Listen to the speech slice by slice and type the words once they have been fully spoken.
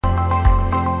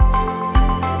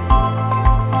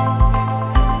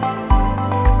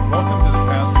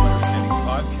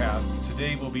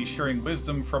will be sharing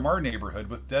wisdom from our neighborhood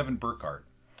with Devin Burkhart.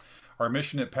 Our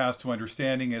mission at Paths to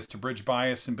Understanding is to bridge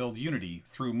bias and build unity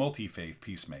through multi-faith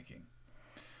peacemaking.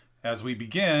 As we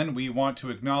begin, we want to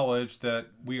acknowledge that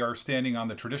we are standing on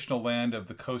the traditional land of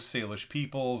the Coast Salish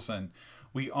peoples, and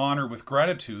we honor with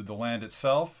gratitude the land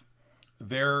itself,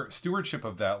 their stewardship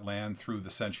of that land through the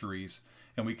centuries,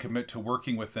 and we commit to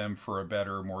working with them for a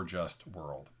better, more just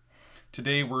world.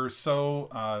 Today, we're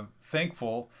so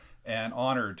thankful and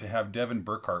honored to have Devin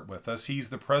Burkhart with us. He's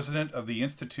the president of the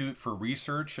Institute for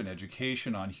Research and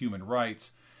Education on Human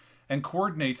Rights and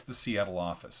coordinates the Seattle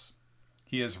office.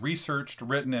 He has researched,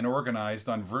 written, and organized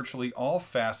on virtually all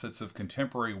facets of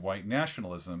contemporary white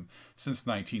nationalism since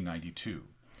 1992,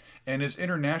 and is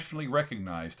internationally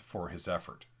recognized for his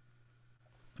effort.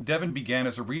 Devin began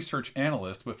as a research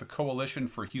analyst with the Coalition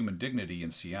for Human Dignity in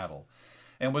Seattle,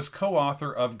 and was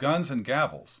co-author of Guns and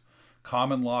Gavels,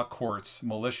 Common Law Courts,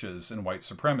 Militias, and White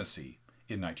Supremacy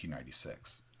in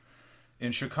 1996.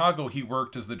 In Chicago, he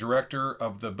worked as the director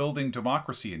of the Building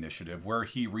Democracy Initiative, where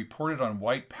he reported on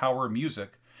white power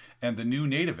music and the new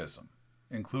nativism,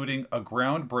 including a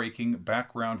groundbreaking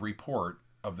background report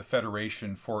of the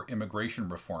Federation for Immigration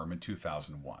Reform in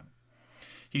 2001.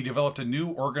 He developed a new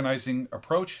organizing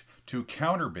approach to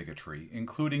counter bigotry,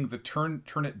 including the Turn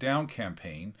It Down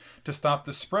campaign to stop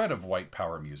the spread of white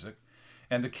power music,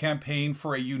 and the Campaign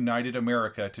for a United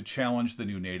America to challenge the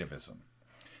new nativism.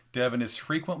 Devin is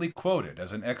frequently quoted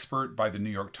as an expert by the New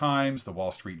York Times, the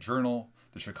Wall Street Journal,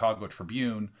 the Chicago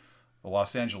Tribune, the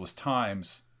Los Angeles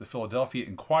Times, the Philadelphia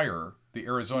Inquirer, the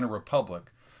Arizona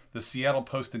Republic, the Seattle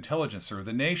Post-Intelligencer,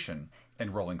 The Nation,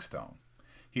 and Rolling Stone.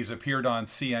 He's appeared on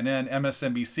CNN,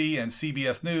 MSNBC, and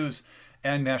CBS News,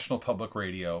 and National Public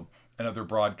Radio, and other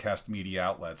broadcast media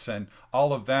outlets. And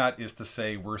all of that is to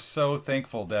say we're so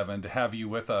thankful, Devin, to have you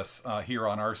with us here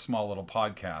on our small little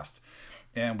podcast.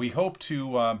 And we hope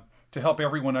to help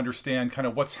everyone understand kind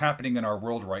of what's happening in our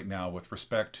world right now with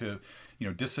respect to,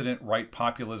 dissident right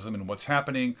populism and what's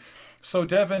happening. So,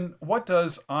 Devin, what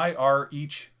does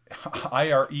IREHR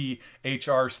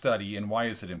study, and why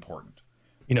is it important?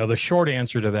 The short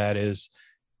answer to that is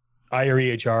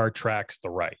IREHR tracks the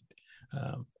right.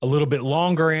 A little bit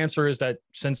longer answer is that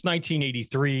since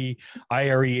 1983,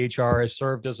 IREHR has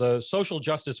served as a social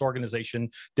justice organization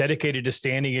dedicated to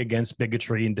standing against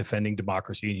bigotry and defending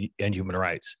democracy and human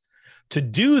rights. To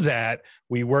do that,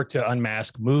 we work to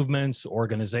unmask movements,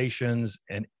 organizations,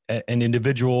 and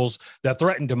individuals that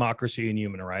threaten democracy and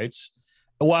human rights,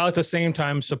 while at the same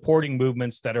time supporting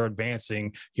movements that are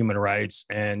advancing human rights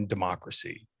and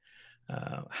democracy.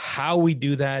 How we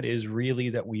do that is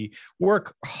really that we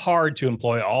work hard to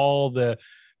employ all the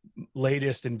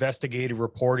latest investigative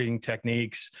reporting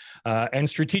techniques and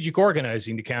strategic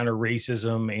organizing to counter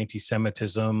racism,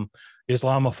 anti-Semitism,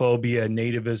 Islamophobia,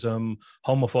 nativism,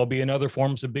 homophobia, and other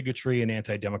forms of bigotry and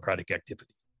anti-democratic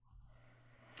activity.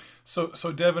 So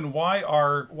Devin,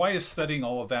 why is studying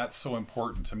all of that so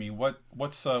important to me?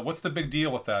 What's the big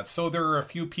deal with that? So there are a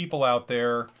few people out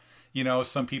there,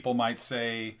 some people might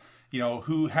say,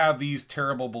 who have these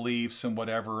terrible beliefs and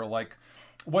whatever. Like,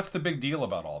 what's the big deal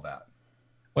about all that?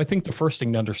 Well, I think the first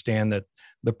thing to understand that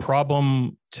the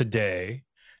problem today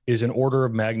is an order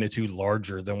of magnitude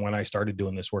larger than when I started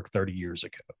doing this work 30 years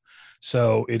ago.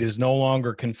 So it is no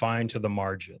longer confined to the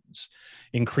margins.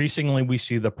 Increasingly, we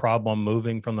see the problem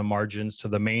moving from the margins to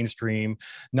the mainstream,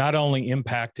 not only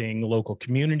impacting local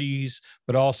communities,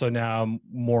 but also now,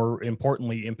 more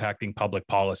importantly, impacting public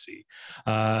policy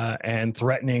and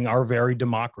threatening our very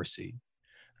democracy.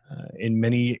 In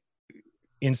many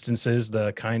instances,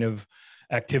 the kind of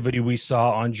activity we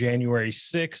saw on January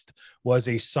 6th was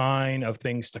a sign of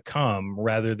things to come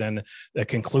rather than a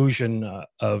conclusion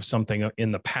of something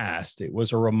in the past. It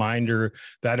was a reminder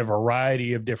that a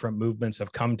variety of different movements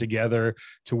have come together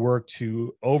to work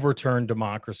to overturn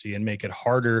democracy and make it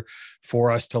harder for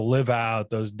us to live out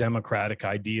those democratic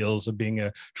ideals of being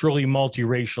a truly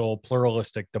multiracial,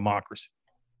 pluralistic democracy.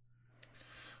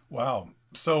 Wow.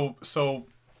 So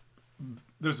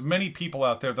there's many people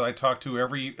out there that I talk to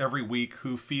every week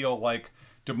who feel like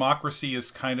democracy is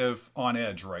kind of on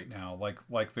edge right now.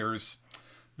 Like there's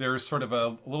sort of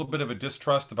a little bit of a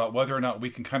distrust about whether or not we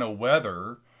can kind of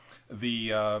weather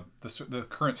the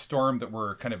current storm that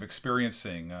we're kind of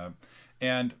experiencing.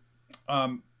 And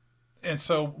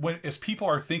so as people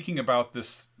are thinking about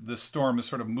this storm, this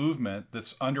sort of movement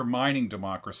that's undermining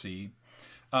democracy,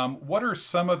 what are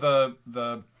some of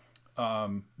the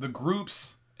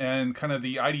groups and kind of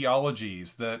the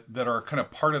ideologies that are kind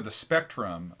of part of the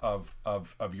spectrum of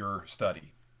your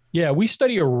study? Yeah, we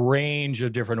study a range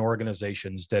of different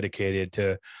organizations dedicated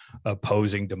to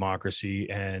opposing democracy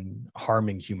and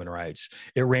harming human rights.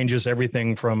 It ranges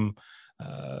everything from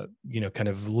kind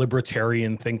of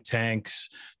libertarian think tanks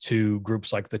to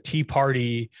groups like the Tea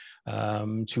Party,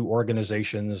 to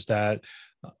organizations that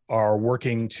are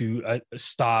working to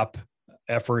stop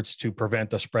efforts to prevent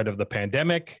the spread of the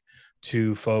pandemic,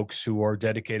 to folks who are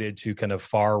dedicated to kind of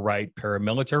far right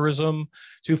paramilitarism,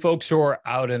 to folks who are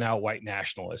out and out white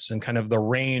nationalists, and kind of the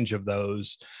range of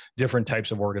those different types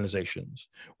of organizations.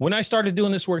 When I started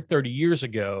doing this work 30 years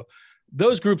ago,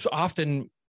 those groups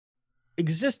often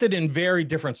existed in very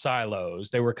different silos.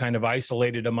 They were kind of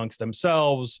isolated amongst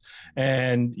themselves,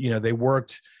 and they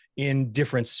worked in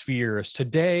different spheres.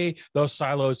 Today, those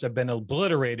silos have been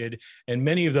obliterated, and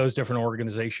many of those different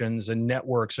organizations and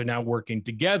networks are now working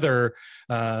together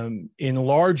in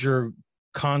larger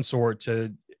consort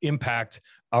to impact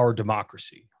our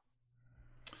democracy.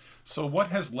 So what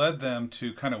has led them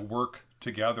to kind of work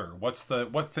together? What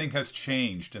thing has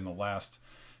changed in the last,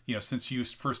 since you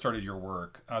first started your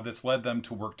work, that's led them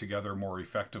to work together more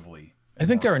effectively? I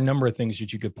think there are a number of things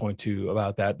that you could point to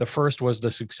about that. The first was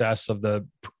the success of the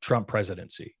Trump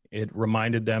presidency. It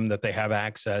reminded them that they have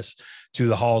access to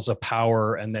the halls of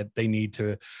power and that they need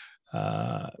to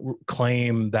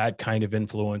claim that kind of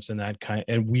influence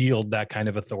and wield that kind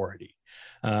of authority.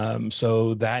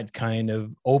 So that kind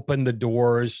of opened the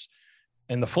doors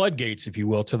and the floodgates, if you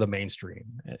will, to the mainstream.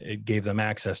 It gave them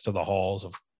access to the halls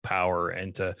of power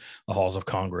and to the halls of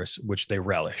Congress, which they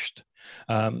relished.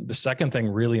 The second thing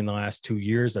really in the last 2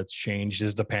 years that's changed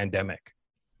is the pandemic.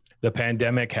 The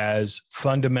pandemic has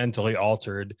fundamentally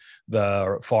altered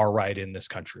the far right in this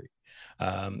country.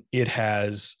 It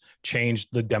has changed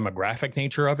the demographic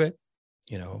nature of it.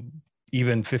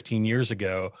 Even 15 years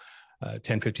ago,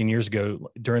 15 years ago,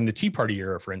 during the Tea Party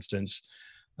era, for instance,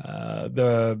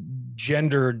 the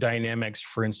gender dynamics,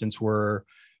 for instance, were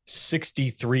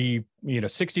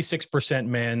 66%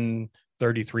 men,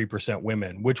 33%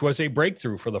 women, which was a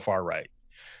breakthrough for the far right.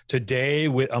 Today,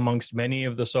 amongst many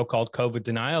of the so-called COVID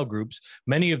denial groups,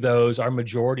 many of those are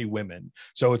majority women.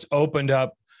 So it's opened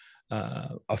up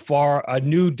a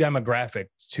new demographic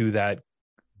to that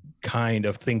kind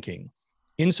of thinking.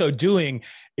 In so doing,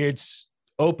 it's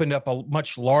opened up a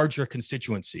much larger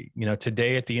constituency.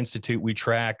 Today at the Institute, we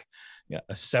track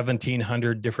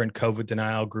 1,700 different COVID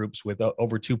denial groups with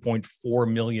over 2.4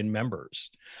 million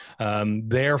members.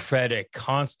 They're fed a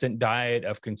constant diet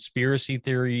of conspiracy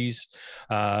theories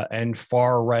and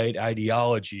far right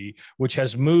ideology, which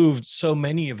has moved so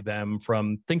many of them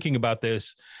from thinking about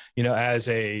this, as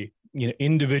a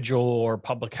individual or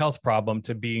public health problem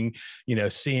to being,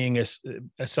 seeing as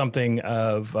something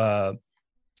of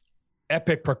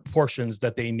epic proportions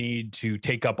that they need to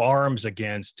take up arms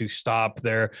against to stop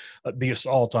the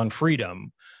assault on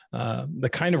freedom. The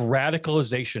kind of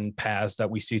radicalization paths that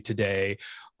we see today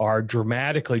are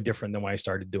dramatically different than when I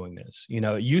started doing this.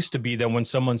 It used to be that when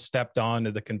someone stepped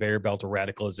onto the conveyor belt of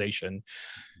radicalization,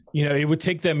 it would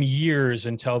take them years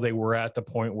until they were at the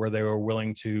point where they were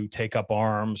willing to take up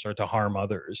arms or to harm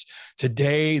others.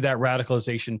 Today, that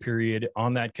radicalization period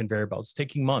on that conveyor belt is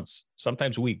taking months,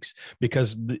 sometimes weeks,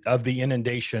 because of the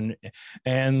inundation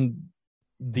and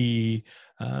the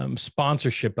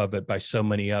sponsorship of it by so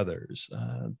many others.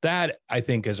 That, I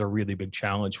think, is a really big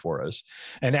challenge for us.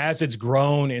 And as it's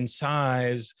grown in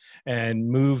size and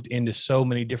moved into so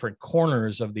many different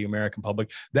corners of the American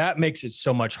public, that makes it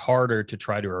so much harder to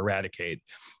try to eradicate.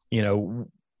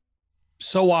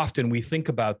 So often we think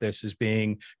about this as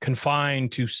being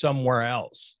confined to somewhere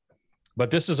else, but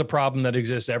this is a problem that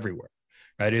exists everywhere.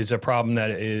 Right? It is a problem that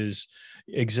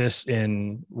exists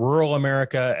in rural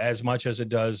America as much as it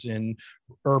does in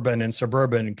urban and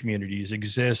suburban communities,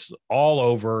 exists all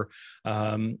over,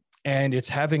 and it's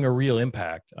having a real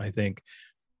impact, I think.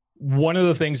 One of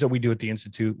the things that we do at the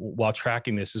Institute while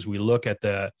tracking this is we look at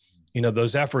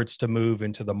those efforts to move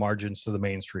into the margins to the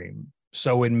mainstream.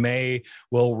 So in May,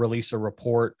 we'll release a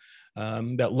report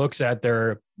that looks at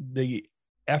the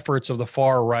efforts of the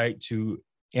far right to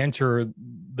enter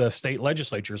the state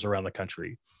legislatures around the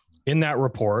country. In that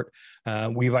report,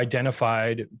 we've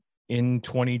identified in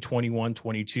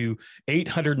 2021-22,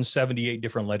 878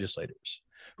 different legislators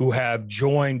who have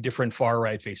joined different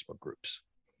far-right Facebook groups.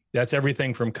 That's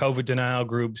everything from COVID denial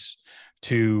groups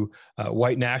to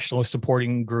white nationalist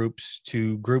supporting groups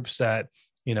to groups that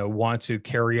want to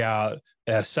carry out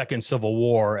a second civil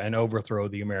war and overthrow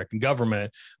the American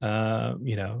government,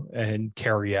 and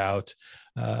carry out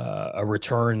a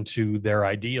return to their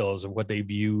ideals of what they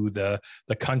view the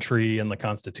country and the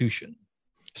Constitution.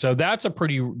 So that's a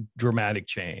pretty dramatic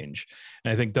change.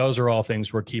 And I think those are all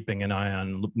things we're keeping an eye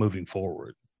on moving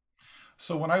forward.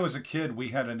 So when I was a kid, we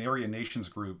had an Aryan Nations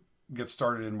group get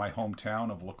started in my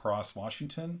hometown of La Crosse,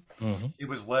 Washington. Hmm. It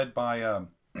was led by an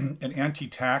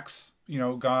anti-tax,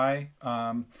 guy,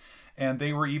 and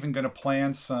they were even going to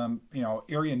plan some,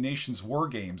 Aryan Nations war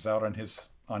games out on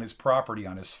his property,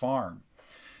 on his farm.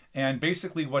 And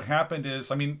basically, what happened is,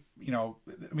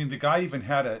 the guy even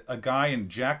had a guy in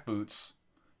jackboots,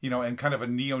 and kind of a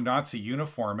neo-Nazi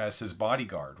uniform as his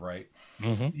bodyguard, right?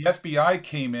 Hmm. The FBI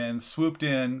came in, swooped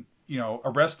in,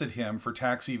 arrested him for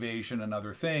tax evasion and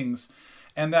other things.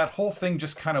 And that whole thing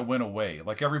just kind of went away.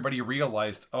 Like everybody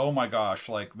realized, oh my gosh,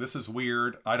 like this is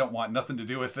weird. I don't want nothing to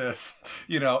do with this,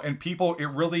 and people, it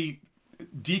really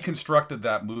deconstructed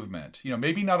that movement.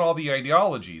 Maybe not all the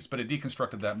ideologies, but it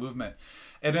deconstructed that movement.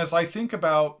 And as I think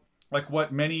about like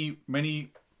what many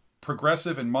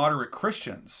progressive and moderate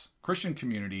Christian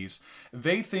communities,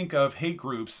 they think of hate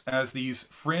groups as these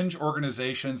fringe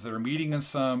organizations that are meeting in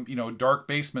some, dark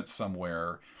basement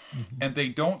somewhere, Hmm. and they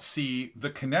don't see the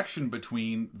connection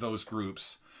between those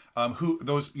groups, who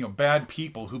those bad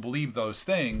people who believe those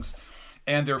things,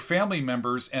 and their family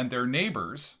members and their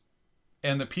neighbors,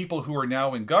 and the people who are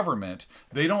now in government.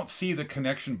 They don't see the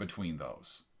connection between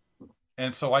those.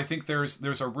 And so I think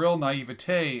there's a real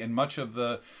naivete in much of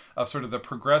sort of the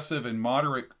progressive and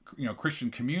moderate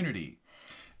Christian community,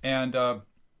 and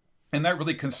and that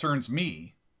really concerns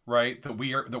me, right? That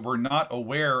we're not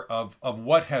aware of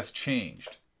what has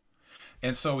changed.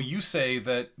 And so you say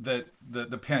that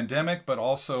the pandemic, but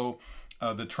also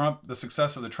the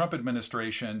success of the Trump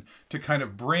administration to kind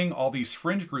of bring all these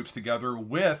fringe groups together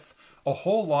with a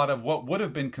whole lot of what would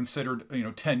have been considered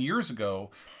 10 years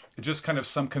ago just kind of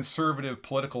some conservative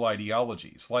political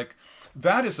ideologies. Like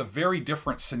that is a very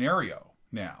different scenario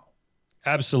now.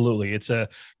 Absolutely. It's a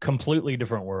completely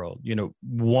different world.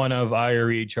 One of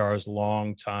IREHR's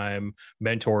longtime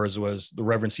mentors was the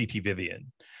Reverend C.T.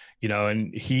 Vivian,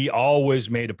 and he always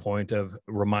made a point of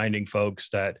reminding folks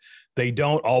that they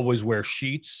don't always wear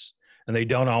sheets and they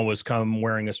don't always come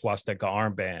wearing a swastika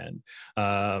armband.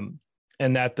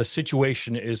 And that the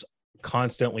situation is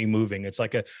constantly moving. It's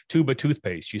like a tube of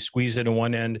toothpaste. You squeeze it in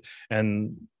one end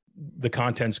and the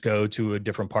contents go to a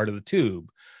different part of the tube.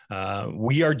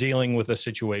 We are dealing with a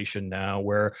situation now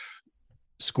where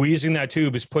squeezing that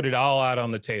tube is put it all out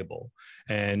on the table.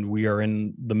 And we are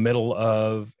in the middle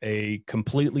of a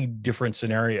completely different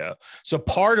scenario. So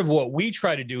part of what we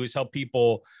try to do is help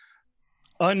people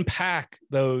unpack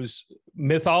those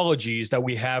mythologies that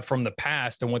we have from the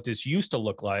past and what this used to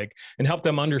look like, and help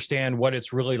them understand what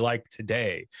it's really like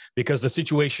today, because the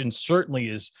situation certainly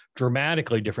is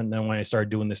dramatically different than when I started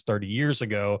doing this 30 years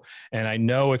ago, and I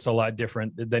know it's a lot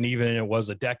different than even it was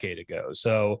a decade ago.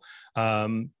 So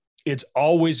it's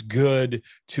always good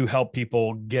to help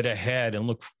people get ahead and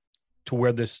look to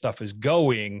where this stuff is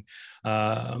going,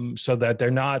 so that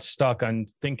they're not stuck on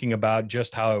thinking about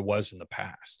just how it was in the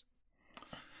past.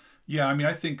 Yeah,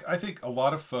 I think a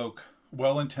lot of folk,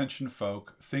 well-intentioned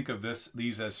folk, think of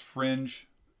these as fringe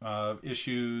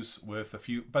issues with a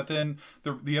few. But then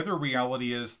the other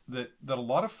reality is that a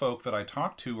lot of folk that I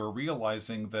talk to are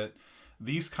realizing that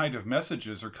these kind of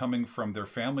messages are coming from their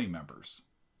family members,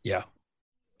 Yeah.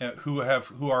 who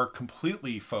are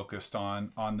completely focused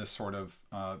on this sort of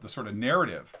the sort of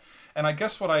narrative. And I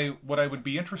guess what I would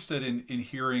be interested in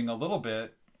hearing a little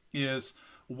bit is,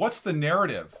 what's the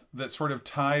narrative that sort of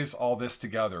ties all this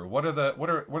together? What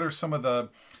are some of the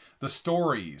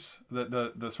stories,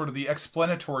 the sort of the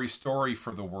explanatory story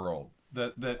for the world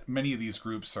that many of these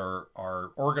groups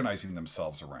are organizing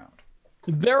themselves around?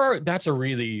 That's a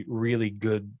really, really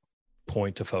good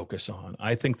point to focus on.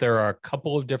 I think there are a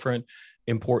couple of different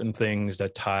important things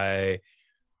that tie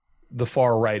the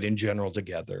far right in general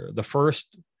together. The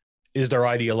first is their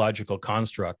ideological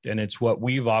construct, and it's what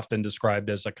we've often described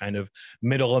as a kind of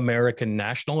middle American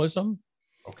nationalism.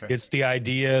 Okay. It's the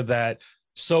idea that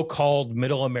so-called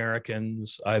middle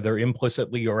Americans, either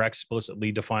implicitly or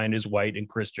explicitly defined as white and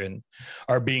Christian,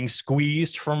 are being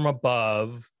squeezed from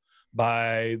above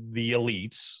by the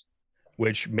elites,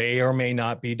 which may or may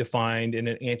not be defined in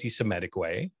an anti-Semitic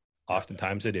way.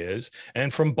 Oftentimes it is.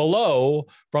 And from below,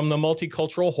 from the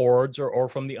multicultural hordes, or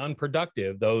from the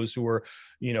unproductive, those who are,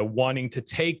 wanting to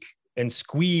take and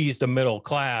squeeze the middle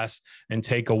class and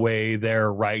take away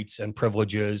their rights and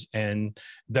privileges and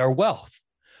their wealth.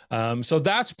 So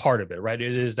that's part of it, right?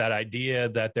 It is that idea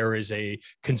that there is a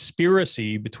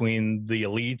conspiracy between the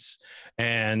elites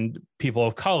and people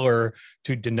of color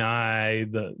to deny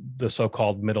the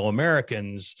so-called middle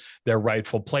Americans their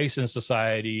rightful place in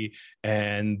society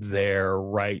and their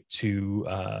right to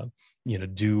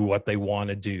do what they want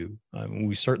to do.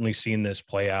 We've certainly seen this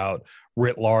play out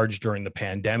writ large during the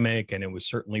pandemic, and it was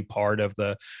certainly part of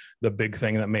the big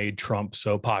thing that made Trump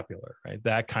so popular, right?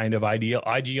 That kind of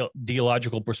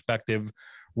ideological perspective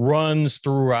runs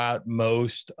throughout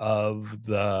most of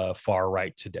the far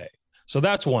right today. So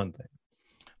that's one thing.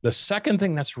 The second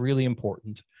thing that's really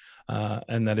important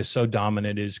and that is so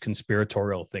dominant is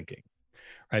conspiratorial thinking,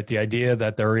 right? The idea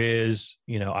that there is,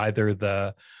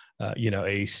 either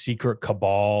a secret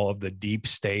cabal of the deep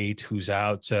state who's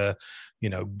out to,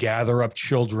 gather up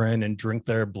children and drink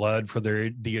their blood for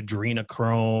the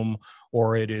adrenochrome,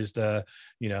 or it is the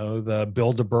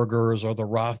Bilderbergers or the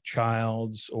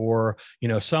Rothschilds or,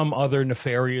 some other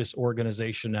nefarious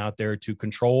organization out there to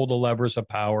control the levers of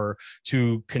power,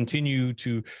 to continue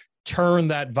to turn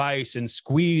that vice and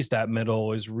squeeze that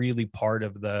middle, is really part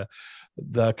of the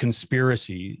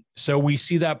conspiracy. So we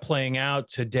see that playing out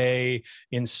today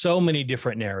in so many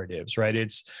different narratives, right?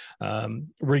 It's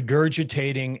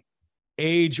regurgitating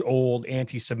age-old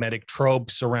anti-Semitic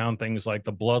tropes around things like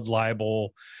the blood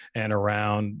libel and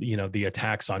around, the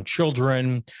attacks on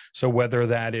children. So whether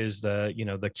that is the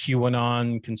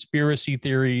QAnon conspiracy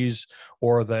theories,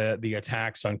 or the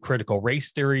attacks on critical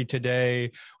race theory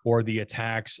today, or the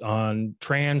attacks on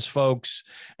trans folks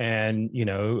and,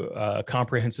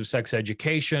 comprehensive sex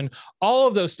education, all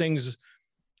of those things,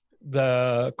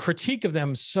 the critique of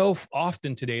them so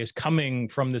often today is coming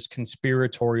from this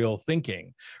conspiratorial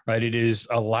thinking, right? It is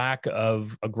a lack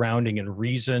of a grounding in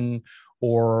reason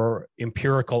or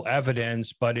empirical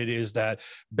evidence, but it is that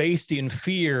based in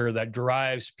fear that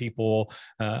drives people,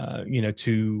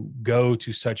 to go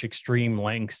to such extreme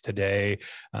lengths today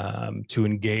to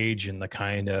engage in the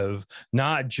kind of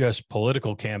not just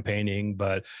political campaigning,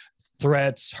 but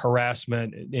threats,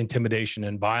 harassment, intimidation,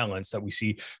 and violence that we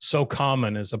see so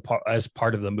common as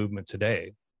part of the movement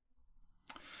today.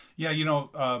 Yeah,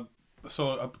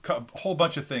 so a whole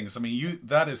bunch of things. I mean,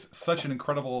 that is such an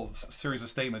incredible series of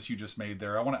statements you just made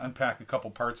there. I want to unpack a couple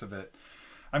parts of it.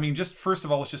 I mean, just first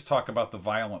of all, let's just talk about the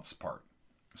violence part.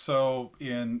 So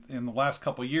in the last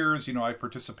couple of years, I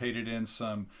participated in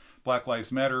some Black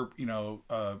Lives Matter,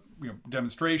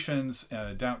 demonstrations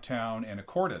downtown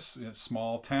Anacortes, a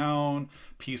small town,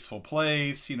 peaceful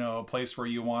place, a place where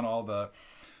you want all the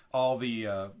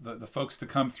folks to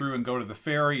come through and go to the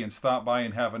ferry and stop by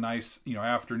and have a nice,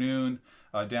 afternoon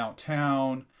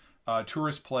downtown,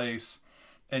 tourist place.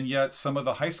 And yet some of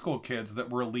the high school kids that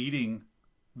were leading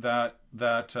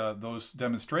those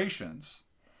demonstrations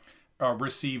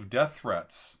received death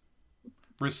threats,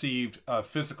 received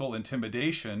physical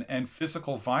intimidation and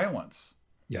physical violence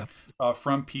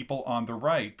from people on the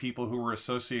right, people who were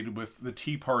associated with the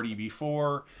Tea Party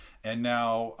before, and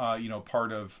now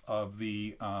part of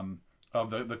the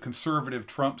conservative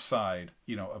Trump side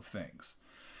of things,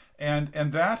 and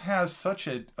that has such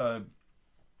a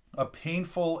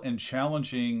painful and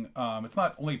challenging. It's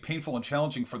not only painful and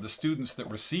challenging for the students that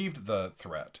received the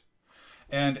threat,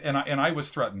 and I was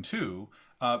threatened too.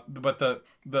 But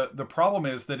the problem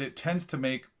is that it tends to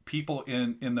make people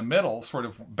in the middle sort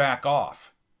of back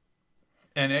off,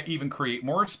 and even create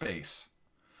more space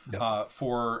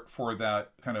for that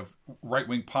kind of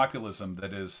right-wing populism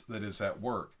that is at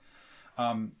work.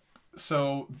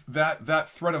 So that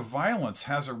threat of violence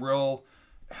has a real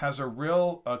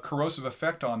corrosive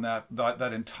effect on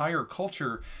that entire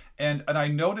culture. And I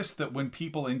noticed that when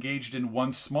people engaged in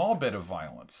one small bit of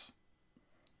violence,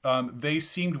 they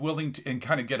seemed willing to and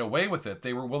kind of get away with it.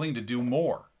 They were willing to do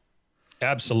more.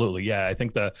 Absolutely. Yeah. I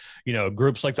think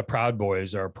groups like the Proud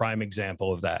Boys are a prime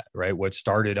example of that, right? What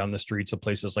started on the streets of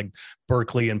places like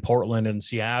Berkeley and Portland and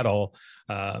Seattle,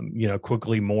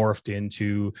 quickly morphed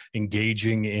into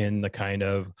engaging in the kind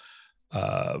of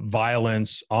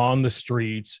violence on the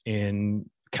streets in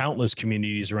countless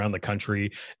communities around the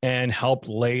country, and helped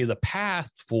lay the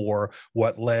path for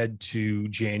what led to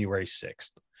January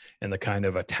 6th. And the kind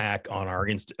of attack on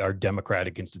our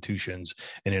democratic institutions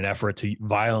in an effort to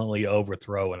violently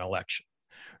overthrow an election,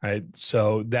 right?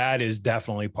 So that is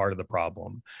definitely part of the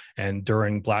problem. And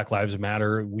during Black Lives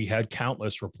Matter, we had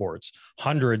countless reports,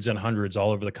 hundreds and hundreds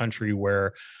all over the country,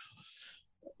 where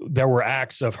there were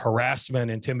acts of harassment,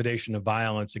 intimidation, and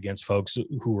violence against folks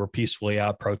who were peacefully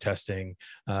out protesting,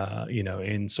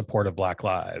 in support of Black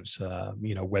lives.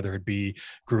 Whether it be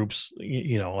groups,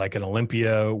 like in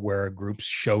Olympia, where groups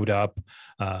showed up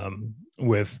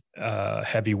with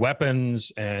heavy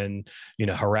weapons and,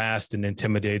 harassed and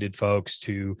intimidated folks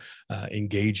to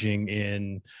engaging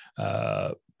in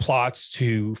plots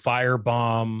to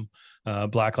firebomb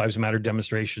Black Lives Matter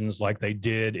demonstrations like they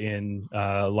did in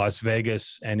Las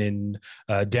Vegas and in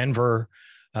Denver.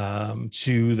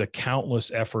 to the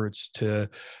countless efforts to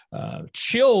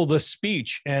chill the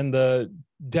speech and the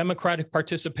democratic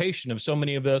participation of so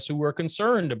many of us who are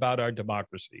concerned about our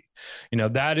democracy.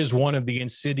 That is one of the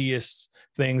insidious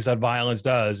things that violence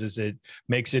does, is it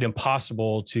makes it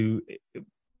impossible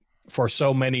for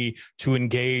so many to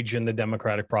engage in the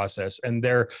democratic process, and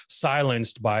they're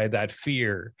silenced by that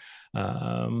fear.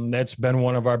 That's been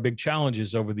one of our big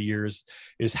challenges over the years,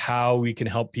 is how we can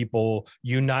help people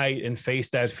unite and face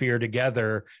that fear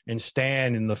together and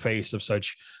stand in the face of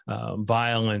such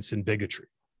violence and bigotry.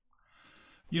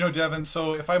 Devin,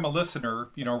 so if I'm a listener,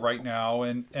 right now,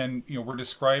 and we're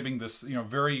describing this,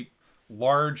 very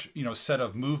large, set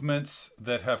of movements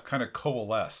that have kind of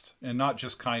coalesced, and not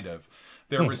just kind of.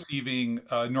 They're receiving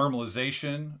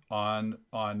normalization on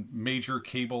major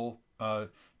cable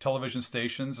television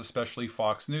stations, especially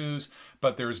Fox News.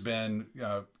 But there's been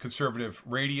conservative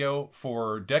radio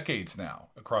for decades now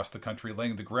across the country,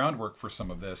 laying the groundwork for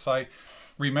some of this. I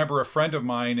remember a friend of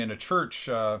mine in a church.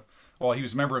 Well, he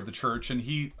was a member of the church, and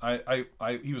he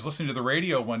was listening to the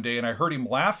radio one day, and I heard him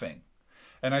laughing,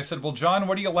 and I said, "Well, John,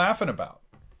 what are you laughing about?"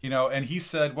 And he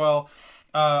said, "Well,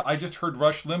 I just heard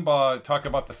Rush Limbaugh talk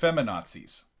about the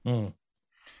feminazis."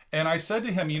 And I said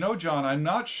to him, John, I'm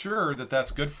not sure that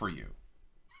that's good for you.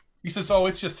 He says, "Oh,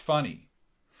 it's just funny."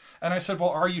 And I said,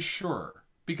 "Well, are you sure?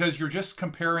 Because you're just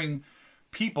comparing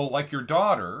people like your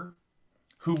daughter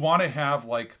who want to have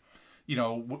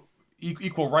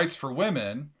equal rights for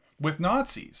women with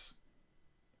Nazis."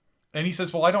 And he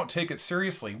says, "Well, I don't take it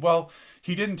seriously." Well,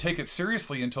 he didn't take it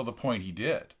seriously until the point he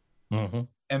did.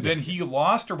 And then he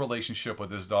lost a relationship with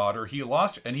his daughter. He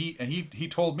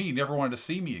told me he never wanted to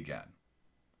see me again.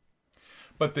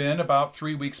 But then about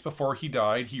 3 weeks before he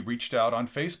died, he reached out on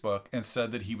Facebook and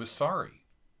said that he was sorry.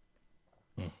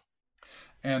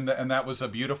 And that was a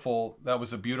beautiful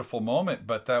moment,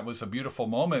 but that was a beautiful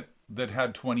moment that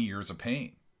had 20 years of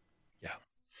pain. Yeah.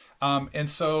 And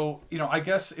so, I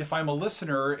guess if I'm a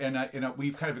listener and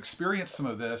we've kind of experienced some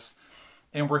of this,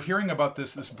 and we're hearing about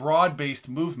this broad-based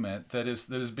movement that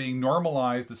is being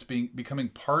normalized, that's becoming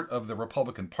part of the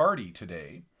Republican Party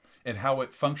today, and how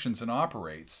it functions and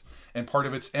operates, and part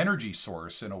of its energy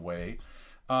source in a way.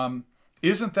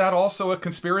 Isn't that also a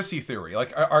conspiracy theory?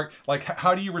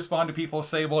 How do you respond to people who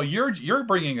say, "Well, you're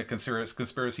bringing a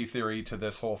conspiracy theory to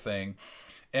this whole thing,"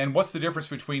 and what's the difference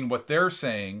between what they're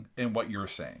saying and what you're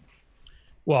saying?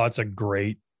 Well, it's a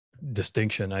great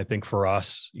distinction, I think, for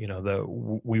us.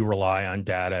 We rely on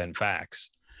data and facts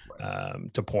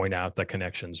to point out the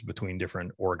connections between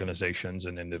different organizations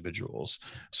and individuals.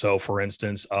 So, for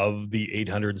instance, of the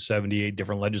 878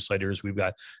 different legislators we've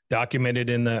got documented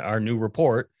in our new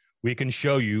report, we can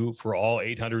show you for all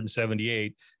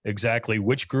 878 exactly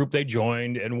which group they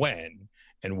joined and when,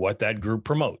 and what that group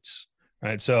promotes.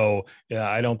 Right. So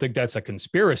I don't think that's a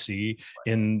conspiracy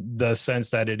in the sense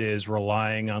that it is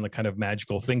relying on the kind of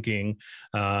magical thinking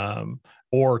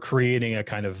or creating a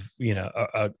kind of,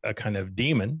 a kind of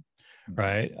demon.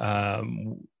 Right.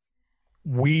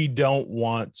 We don't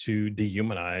want to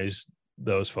dehumanize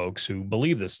those folks who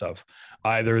believe this stuff,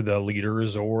 either the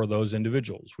leaders or those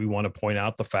individuals. We want to point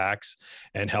out the facts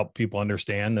and help people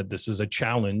understand that this is a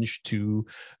challenge to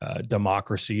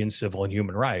democracy and civil and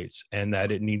human rights, and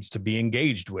that it needs to be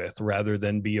engaged with rather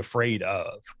than be afraid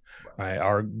of. Right?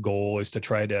 Our goal is to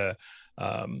try to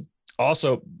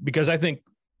also, because I think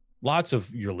lots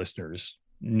of your listeners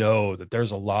know that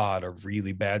there's a lot of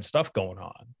really bad stuff going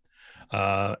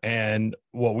on. And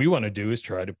what we want to do is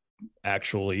try to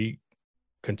actually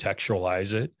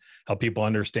contextualize it, help people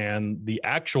understand the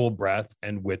actual breadth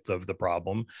and width of the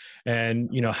problem,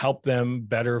 and help them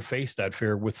better face that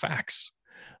fear with facts.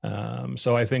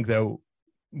 So I think that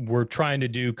we're trying to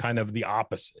do kind of the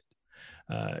opposite.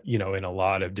 In a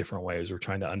lot of different ways. We're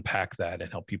trying to unpack that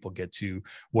and help people get to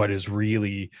what is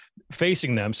really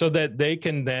facing them, so that they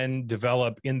can then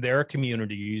develop in their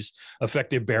communities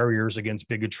effective barriers against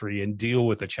bigotry and deal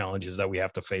with the challenges that we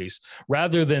have to face,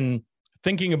 rather than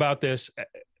thinking about this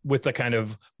with a kind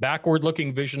of backward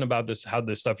looking vision about this, how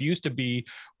this stuff used to be,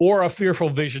 or a fearful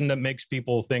vision that makes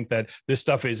people think that this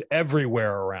stuff is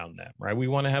everywhere around them, right? We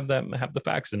want to have the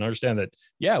facts and understand that,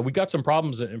 yeah, we got some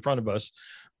problems in front of us,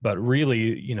 but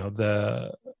really,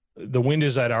 the wind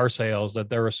is at our sails, that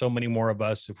there are so many more of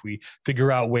us. If we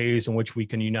figure out ways in which we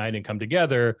can unite and come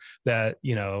together, that,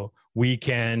 we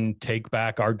can take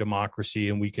back our democracy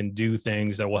and we can do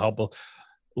things that will help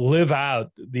live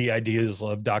out the ideas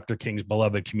of Dr. King's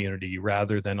beloved community,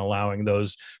 rather than allowing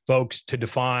those folks to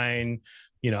define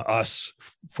us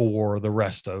for the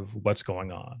rest of what's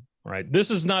going on. Right. This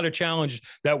is not a challenge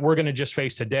that we're going to just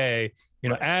face today.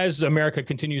 As America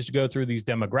continues to go through these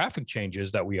demographic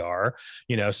changes that we are,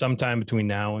 sometime between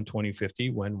now and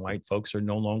 2050, when white folks are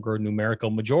no longer a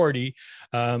numerical majority,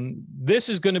 this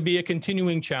is going to be a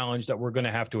continuing challenge that we're going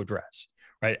to have to address.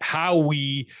 Right. How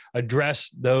we address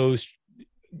those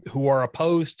who are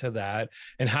opposed to that,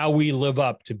 and how we live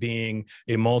up to being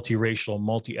a multiracial,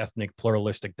 multi-ethnic,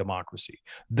 pluralistic democracy.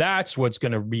 That's what's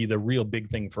going to be the real big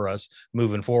thing for us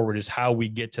moving forward, is how we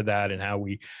get to that and how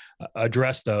we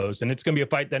address those. And it's going to be a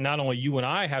fight that not only you and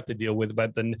I have to deal with,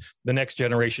 but then the next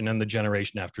generation and the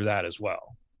generation after that as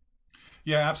well.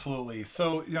 Yeah, absolutely.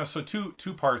 So, so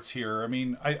two parts here. I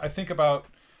mean, I think about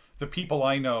the people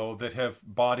I know that have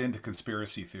bought into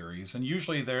conspiracy theories, and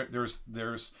usually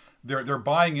they're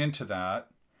buying into that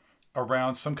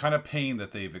around some kind of pain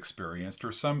that they've experienced,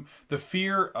 or the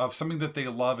fear of something that they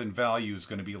love and value is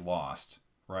going to be lost,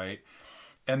 right?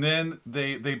 And then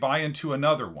they buy into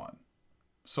another one.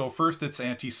 So first it's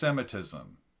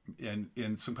anti-Semitism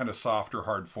in some kind of soft or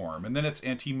hard form, and then it's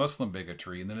anti-Muslim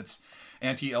bigotry, and then it's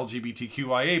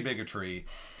anti-LGBTQIA bigotry.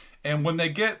 And when they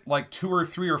get like 2 or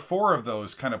 3 or 4 of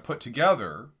those kind of put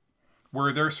together,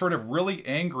 where they're sort of really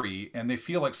angry and they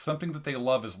feel like something that they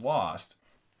love is lost.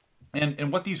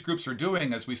 And what these groups are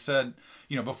doing, as we said,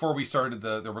 before we started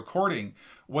the recording,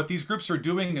 what these groups are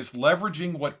doing is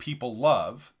leveraging what people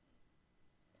love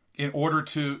in order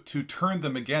to turn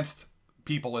them against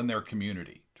people in their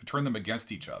community, to turn them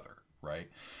against each other,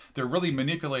 right? They're really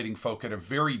manipulating folk at a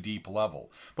very deep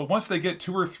level. But once they get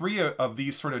 2 or 3 of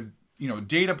these sort of,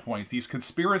 data points, these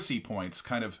conspiracy points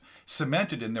kind of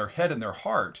cemented in their head and their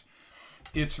heart,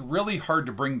 it's really hard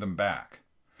to bring them back.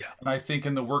 Yeah. And I think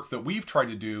in the work that we've tried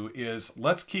to do is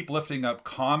let's keep lifting up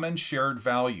common shared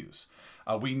values.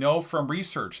 We know from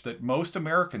research that most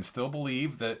Americans still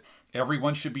believe that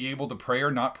everyone should be able to pray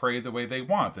or not pray the way they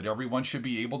want, that everyone should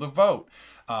be able to vote,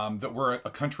 that we're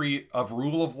a country of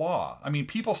rule of law. I mean,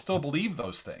 people still believe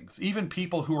those things, even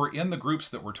people who are in the groups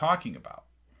that we're talking about.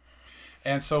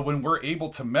 And so when we're able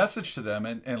to message to them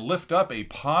and lift up a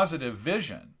positive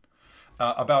vision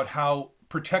about how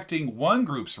protecting one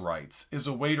group's rights is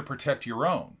a way to protect your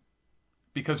own,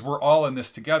 because we're all in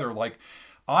this together. Like,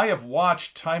 I have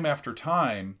watched time after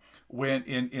time when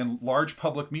in large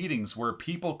public meetings where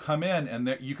people come in and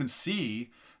that you can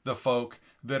see the folk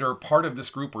that are part of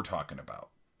this group we're talking about.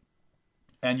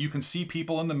 And you can see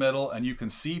people in the middle, and you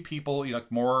can see people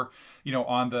more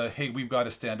on the, hey, we've got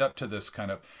to stand up to this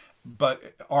kind of.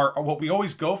 But what we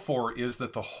always go for is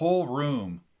that the whole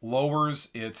room lowers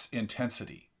its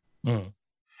intensity. Mm.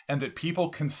 And that people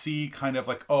can see kind of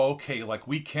like, oh, okay, like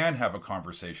we can have a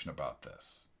conversation about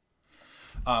this.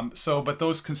 But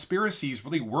those conspiracies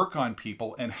really work on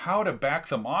people, and how to back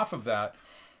them off of that.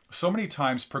 So many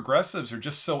times progressives are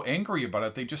just so angry about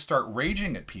it, they just start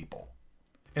raging at people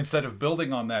instead of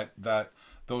building on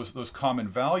those common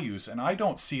values. And I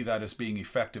don't see that as being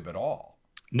effective at all.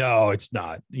 No, it's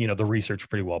not. The research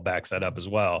pretty well backs that up as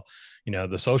well.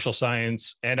 The social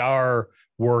science and our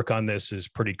work on this is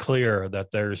pretty clear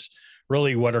that there's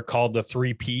really what are called the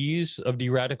 3 Ps of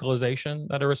de-radicalization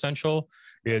that are essential.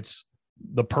 It's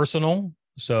the personal.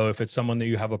 So if it's someone that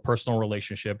you have a personal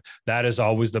relationship, that is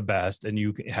always the best, and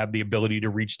you have the ability to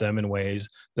reach them in ways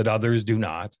that others do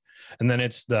not. And then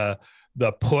it's the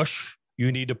push.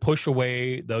 You need to push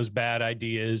away those bad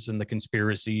ideas and the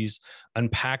conspiracies,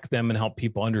 unpack them and help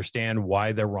people understand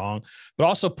why they're wrong, but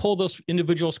also pull those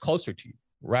individuals closer to you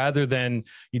rather than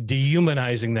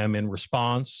dehumanizing them in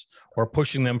response or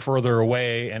pushing them further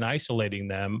away and isolating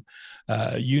them.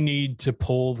 You need to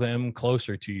pull them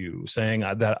closer to you, saying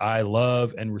that I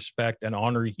love and respect and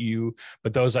honor you,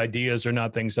 but those ideas are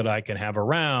not things that I can have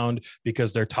around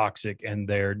because they're toxic and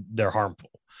they're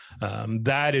harmful.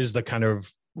 That is the kind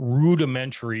of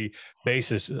rudimentary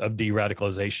basis of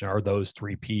de-radicalization, are those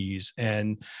 3 Ps.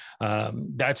 And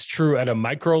that's true at a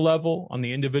micro level on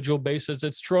the individual basis.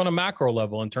 It's true on a macro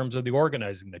level in terms of the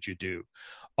organizing that you do.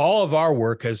 All of our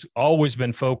work has always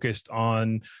been focused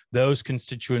on those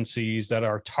constituencies that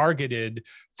are targeted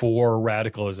for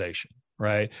radicalization.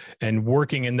 Right. And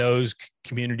working in those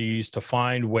communities to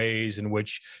find ways in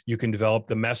which you can develop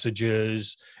the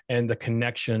messages and the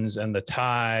connections and the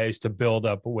ties to build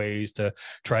up ways to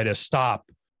try to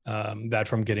stop that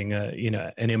from getting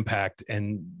an impact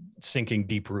and sinking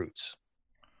deep roots.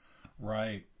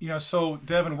 Right. So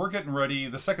Devin, we're getting ready.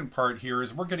 The second part here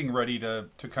is we're getting ready to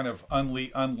kind of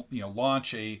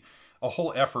launch a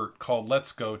whole effort called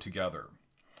Let's Go Together.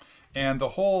 And the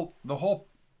whole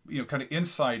kind of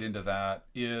insight into that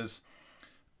is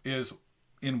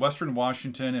in Western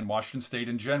Washington and Washington State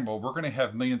in general, we're going to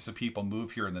have millions of people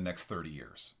move here in the next 30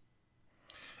 years.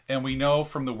 And we know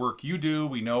from the work you do,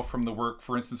 we know from the work,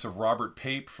 for instance, of Robert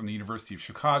Pape from the University of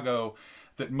Chicago,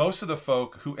 that most of the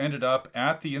folk who ended up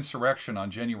at the insurrection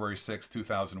on January 6,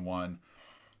 2001,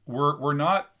 were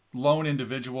not lone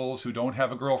individuals who don't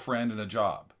have a girlfriend and a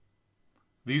job.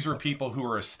 These are people who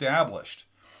are established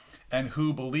and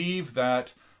who believe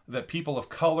that people of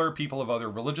color, people of other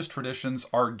religious traditions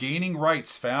are gaining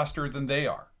rights faster than they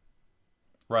are.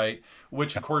 Right?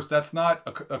 Which, of course, that's not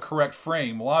a correct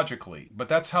frame logically, but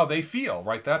that's how they feel,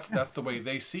 right? That's the way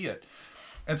they see it.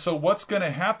 And so what's going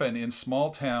to happen in small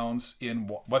towns in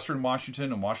Western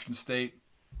Washington and Washington State,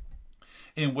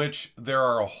 in which there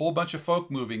are a whole bunch of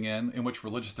folk moving in which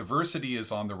religious diversity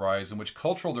is on the rise, in which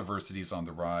cultural diversity is on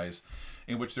the rise,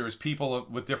 in which there's people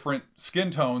with different skin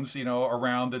tones,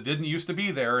 around that didn't used to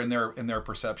be there in their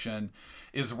perception,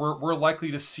 is we're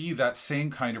likely to see that same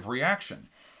kind of reaction.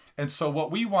 And so what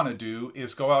we want to do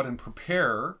is go out and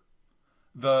prepare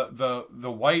the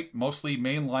white, mostly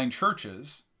mainline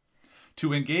churches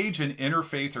to engage in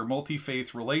interfaith or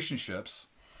multi-faith relationships,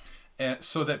 and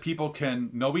so that people can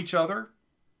know each other,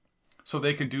 so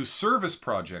they can do service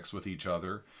projects with each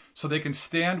other, so they can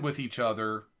stand with each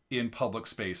other in public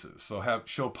spaces, so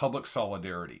show public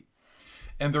solidarity.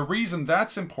 And the reason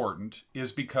that's important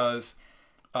is because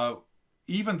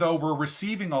even though we're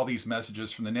receiving all these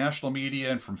messages from the national media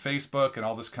and from Facebook and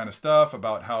all this kind of stuff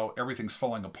about how everything's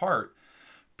falling apart,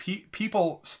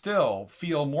 people still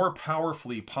feel more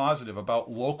powerfully positive about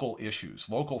local issues,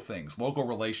 local things, local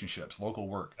relationships, local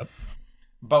work. Yep.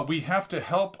 But we have to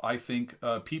help, I think,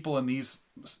 people in these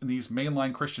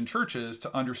mainline Christian churches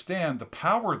to understand the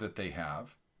power that they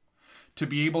have to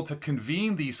be able to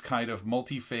convene these kind of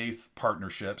multi-faith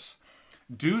partnerships,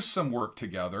 do some work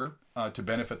together to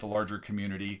benefit the larger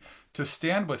community, to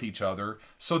stand with each other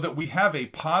so that we have a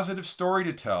positive story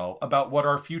to tell about what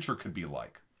our future could be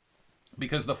like.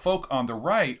 Because the folk on the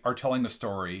right are telling a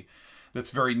story that's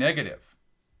very negative.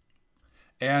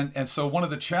 And so one of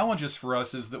the challenges for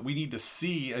us is that we need to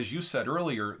see, as you said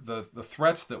earlier, the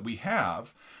threats that we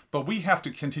have, but we have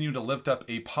to continue to lift up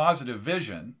a positive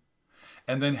vision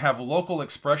and then have local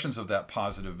expressions of that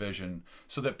positive vision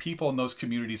so that people in those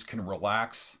communities can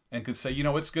relax and can say,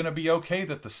 it's going to be okay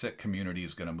that the Sikh community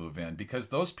is going to move in because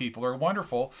those people are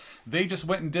wonderful. They just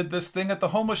went and did this thing at the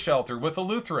homeless shelter with the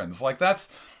Lutherans. Like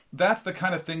that's the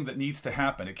kind of thing that needs to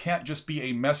happen. It can't just be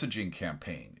a messaging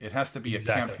campaign. It has to be a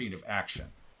campaign of action.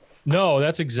 No,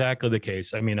 that's exactly the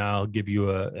case. I mean, I'll give you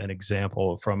an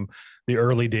example from the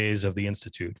early days of the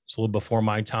Institute. It's a little before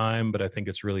my time, but I think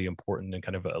it's really important and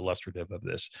kind of illustrative of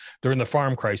this. During the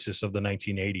farm crisis of the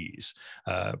 1980s,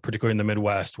 particularly in the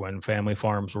Midwest, when family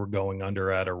farms were going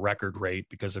under at a record rate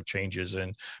because of changes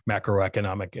in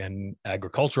macroeconomic and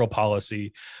agricultural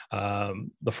policy,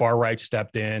 the far right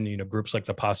stepped in. Groups like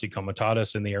the Posse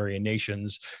Comitatus and the Aryan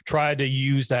Nations tried to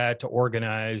use that to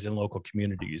organize in local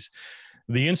communities.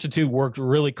 The Institute worked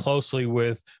really closely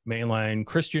with mainline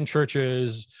Christian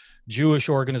churches, Jewish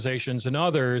organizations, and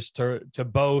others to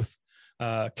both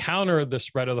counter the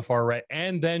spread of the far right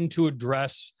and then to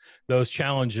address those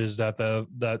challenges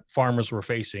that farmers were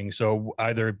facing. So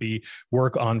either it be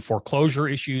work on foreclosure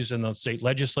issues in the state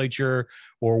legislature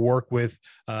or work with,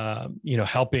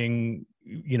 helping,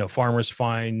 farmers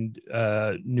find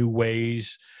new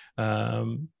ways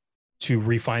to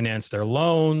refinance their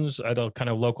loans at a kind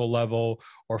of local level,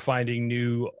 or finding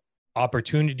new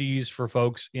opportunities for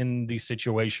folks in these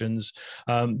situations.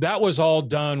 That was all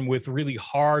done with really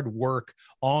hard work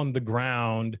on the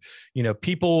ground,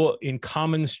 people in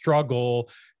common struggle,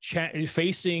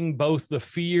 facing both the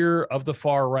fear of the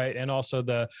far right and also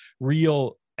the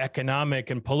real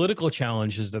economic and political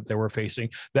challenges that they were facing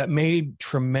that made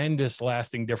tremendous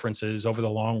lasting differences over the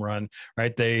long run,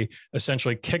 right? They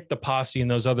essentially kicked the Posse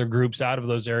and those other groups out of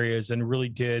those areas and really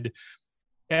did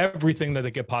everything that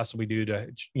they could possibly do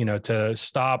to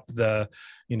stop the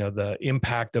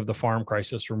impact of the farm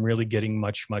crisis from really getting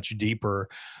much, much deeper.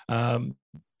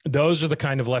 Those are the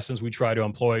kind of lessons we try to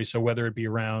employ. So whether it be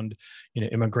around,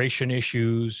 immigration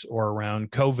issues or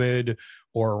around COVID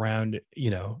or around,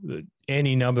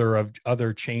 any number of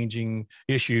other changing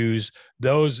issues,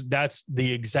 that's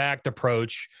the exact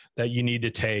approach that you need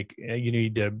to take. You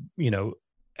need to,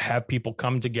 have people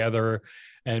come together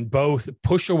and both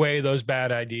push away those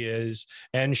bad ideas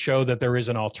and show that there is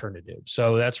an alternative.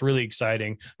 So that's really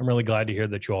exciting. I'm really glad to hear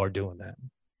that you all are doing that.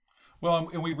 Well,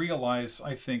 and we realize,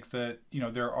 I think, that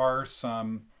there are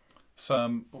some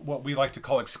what we like to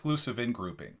call exclusive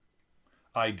in-grouping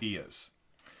ideas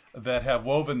that have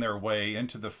woven their way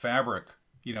into the fabric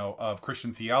of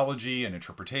Christian theology and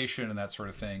interpretation and that sort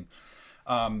of thing.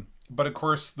 But of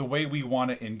course, the way we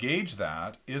want to engage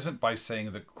that isn't by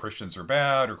saying that Christians are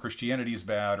bad or Christianity is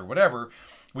bad or whatever.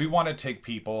 We want to take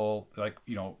people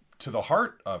to the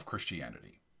heart of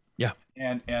Christianity. Yeah.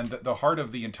 And the heart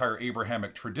of the entire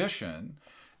Abrahamic tradition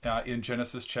in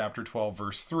Genesis chapter 12,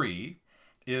 verse 3,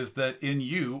 is that in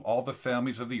you all the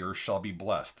families of the earth shall be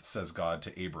blessed, says God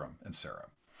to Abram and Sarah.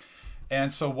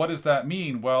 And so what does that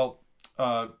mean? Well,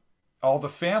 all the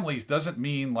families doesn't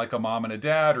mean like a mom and a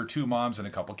dad or two moms and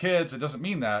a couple kids. It doesn't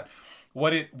mean that.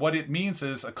 What it means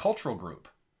is a cultural group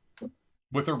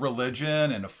with a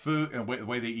religion and a food and the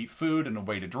way they eat food and a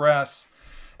way to dress.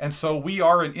 And so we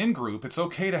are an in-group. It's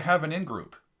okay to have an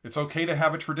in-group. It's okay to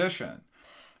have a tradition.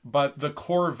 But the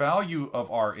core value of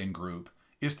our in-group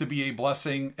is to be a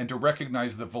blessing and to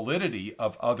recognize the validity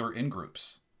of other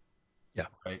in-groups. Yeah.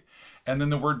 Right. And then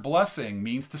the word blessing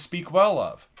means to speak well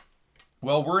of.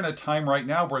 Well, we're in a time right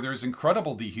now where there's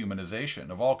incredible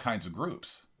dehumanization of all kinds of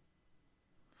groups.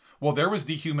 Well, there was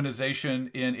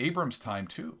dehumanization in Abram's time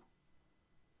too.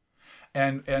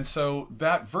 And so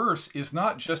that verse is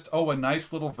not just, a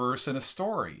nice little verse in a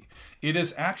story. It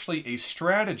is actually a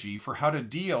strategy for how to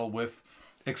deal with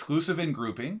exclusive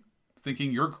in-grouping,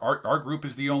 thinking our group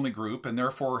is the only group and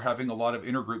therefore having a lot of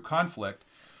intergroup conflict,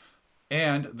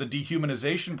 and the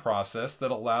dehumanization process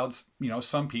that allowed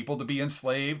some people to be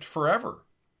enslaved forever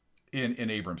in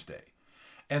Abram's day.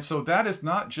 And so that is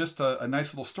not just a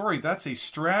nice little story. That's a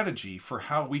strategy for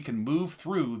how we can move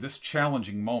through this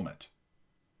challenging moment.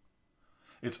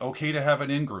 It's okay to have an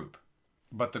in-group,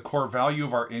 but the core value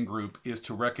of our in-group is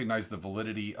to recognize the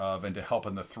validity of and to help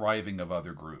in the thriving of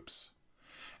other groups.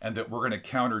 And that we're going to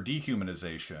counter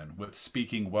dehumanization with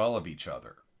speaking well of each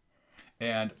other.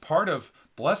 And part of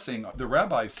blessing, the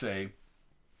rabbis say,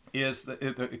 is that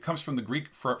it comes from the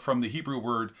Greek, from the Hebrew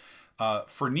word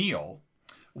pherneel,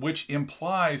 which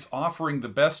implies offering the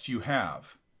best you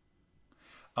have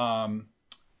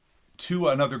to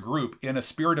another group in a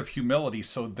spirit of humility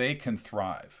so they can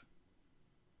thrive.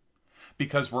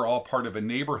 Because we're all part of a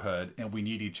neighborhood and we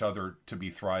need each other to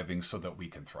be thriving so that we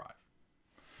can thrive.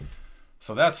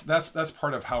 So that's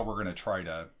part of how we're going to try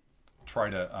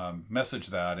to message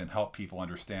that and help people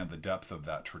understand the depth of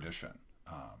that tradition.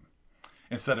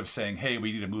 Instead of saying, hey,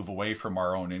 we need to move away from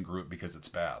our own in-group because it's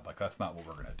bad. Like, that's not what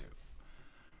we're going to do.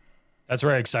 That's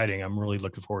very exciting. I'm really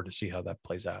looking forward to see how that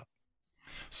plays out.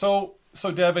 So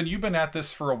Devin, you've been at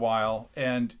this for a while,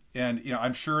 and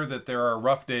I'm sure that there are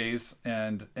rough days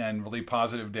and really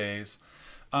positive days.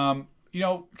 Can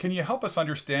you help us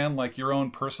understand like your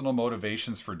own personal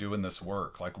motivations for doing this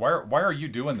work? Like, why are you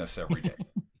doing this every day?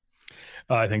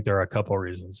 I think there are a couple of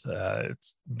reasons.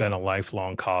 It's been a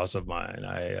lifelong cause of mine.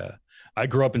 I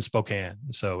grew up in Spokane,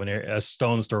 so a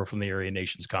stone's throw from the Aryan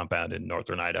Nations compound in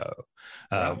northern Idaho,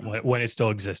 when it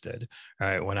still existed. All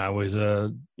right, when I was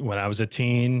a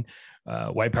teen,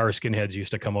 white power skinheads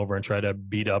used to come over and try to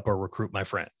beat up or recruit my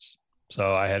friends.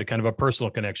 So I had a kind of a personal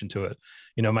connection to it.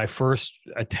 My first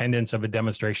attendance of a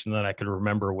demonstration that I could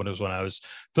remember when I was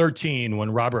 13,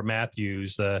 when Robert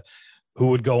Matthews, who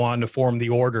would go on to form the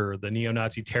Order, the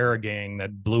neo-Nazi terror gang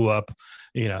that blew up,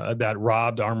 that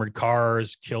robbed armored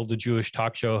cars, killed the Jewish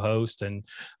talk show host, and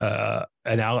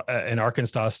an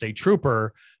Arkansas state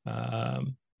trooper.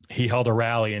 He held a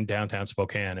rally in downtown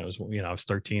Spokane. It was, I was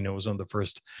 13. It was one of the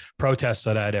first protests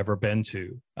that I'd ever been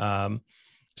to.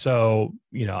 So,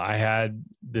 I had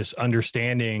this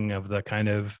understanding of the kind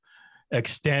of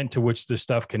extent to which this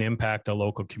stuff can impact a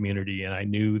local community. And I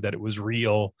knew that it was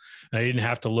real. I didn't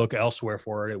have to look elsewhere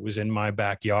for it. It was in my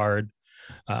backyard.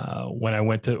 When I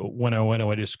went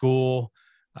to school,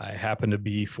 I happened to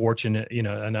be fortunate,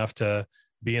 enough to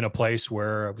be in a place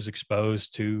where I was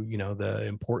exposed to, the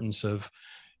importance of,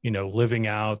 living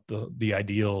out the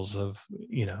ideals of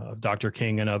Dr.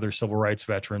 King and other civil rights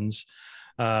veterans.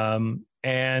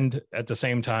 And at the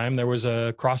same time, there was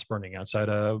a cross burning outside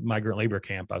a migrant labor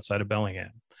camp outside of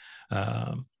Bellingham.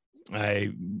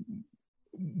 It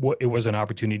was an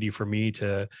opportunity for me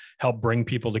to help bring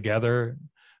people together,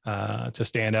 to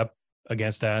stand up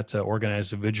against that, to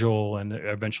organize a vigil, and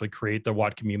eventually create the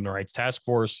Whatcom Human Rights Task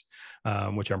Force,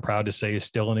 which I'm proud to say is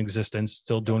still in existence,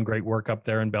 still doing great work up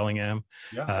there in Bellingham,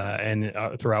 and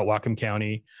throughout Whatcom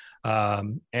County.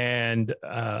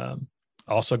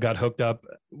 Also got hooked up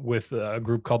with a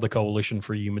group called the Coalition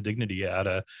for Human Dignity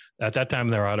at that time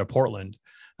they were out of Portland.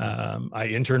 I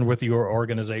interned with your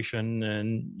organization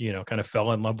and, kind of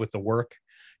fell in love with the work.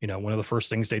 One of the first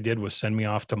things they did was send me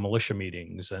off to militia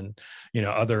meetings and,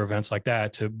 other events like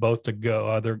that to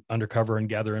go undercover and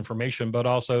gather information, but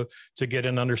also to get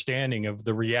an understanding of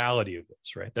the reality of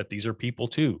this, right? That these are people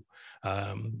too.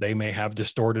 They may have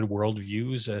distorted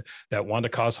worldviews that want to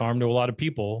cause harm to a lot of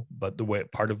people, but the way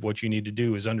part of what you need to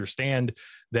do is understand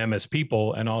them as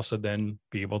people, and also then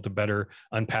be able to better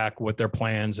unpack what their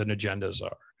plans and agendas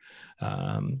are.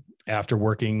 After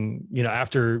working,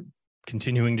 after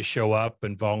continuing to show up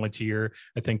and volunteer,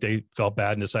 I think they felt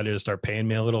bad and decided to start paying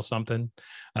me a little something.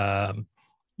 So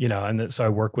I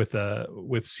work with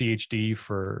CHD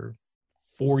for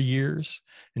 4 years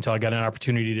until I got an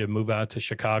opportunity to move out to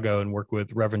Chicago and work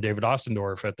with Reverend David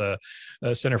Ostendorf at the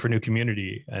Center for New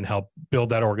Community, and help build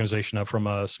that organization up from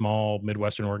a small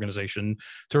Midwestern organization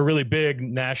to a really big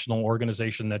national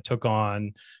organization that took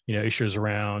on, issues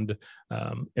around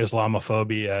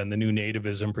Islamophobia and the new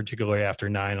nativism, particularly after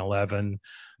 9/11.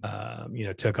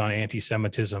 Took on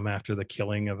anti-Semitism after the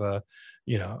killing of a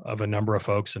number of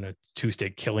folks in a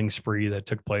 2-state killing spree that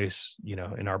took place,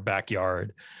 in our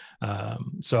backyard.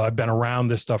 So I've been around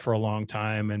this stuff for a long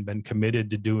time and been committed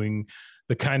to doing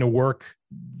the kind of work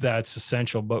that's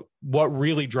essential. But what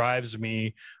really drives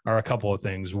me are a couple of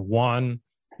things. One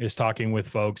is talking with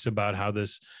folks about how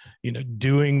this,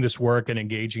 doing this work and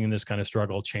engaging in this kind of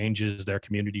struggle changes their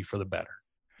community for the better.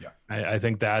 Yeah. I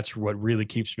think that's what really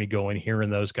keeps me going, hearing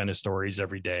those kind of stories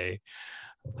every day.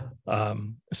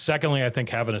 Secondly, I think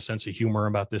having a sense of humor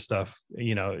about this stuff,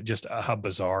 just how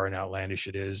bizarre and outlandish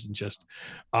it is, and just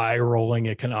eye rolling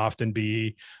it can often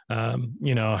be,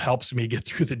 helps me get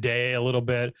through the day a little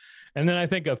bit. And then I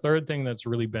think a third thing that's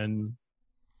really been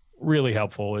really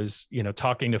helpful is,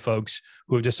 talking to folks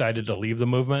who have decided to leave the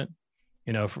movement.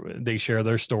 They share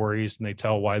their stories and they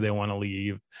tell why they want to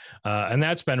leave. And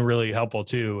that's been really helpful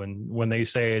too. And when they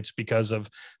say it's because of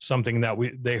something that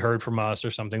they heard from us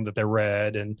or something that they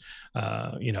read, and,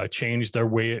 it changed their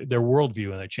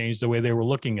worldview, and it changed the way they were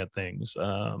looking at things.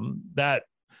 That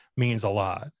means a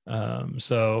lot.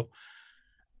 So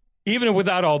even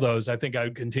without all those, I think I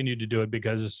would continue to do it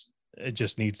because it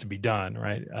just needs to be done.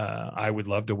 Right. I would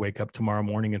love to wake up tomorrow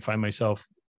morning and find myself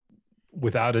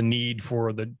without a need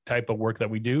for the type of work that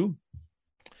we do.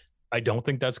 I don't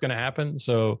think that's going to happen.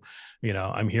 So,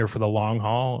 I'm here for the long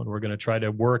haul, and we're going to try to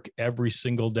work every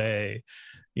single day,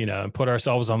 and put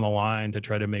ourselves on the line to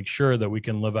try to make sure that we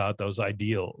can live out those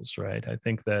ideals. Right. I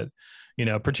think that,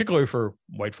 particularly for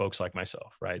white folks like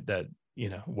myself, right, that,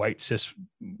 white cis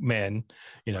men,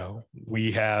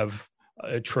 we have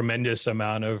a tremendous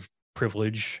amount of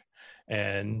privilege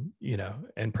and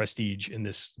prestige in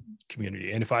this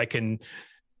community. And if I can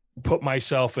put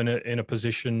myself in a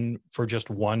position for just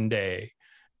one day,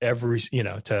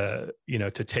 to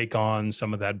take on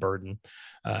some of that burden,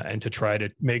 and to try to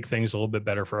make things a little bit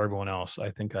better for everyone else,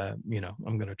 I think I'm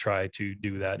going to try to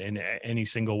do that in any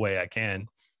single way I can.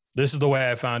 This is the way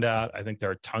I found out. I think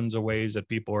there are tons of ways that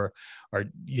people are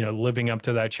living up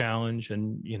to that challenge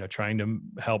and trying to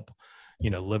help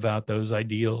live out those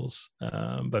ideals.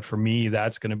 But for me,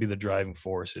 that's going to be the driving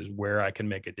force, is where I can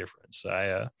make a difference.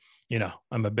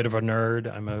 I'm a bit of a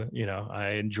nerd. I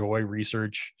enjoy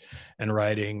research and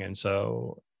writing. And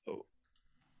so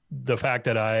the fact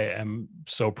that I am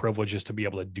so privileged just to be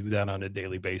able to do that on a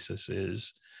daily basis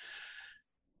is,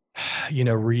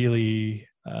 really,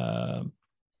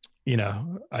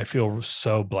 I feel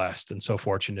so blessed and so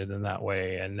fortunate in that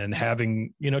way. And then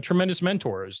having, tremendous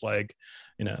mentors like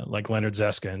Leonard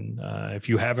Zeskind. If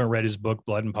you haven't read his book,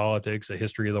 Blood and Politics, A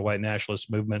History of the White Nationalist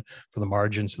Movement from the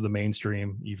Margins to the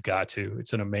Mainstream, you've got to.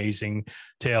 It's an amazing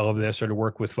tale of this. Or to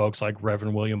work with folks like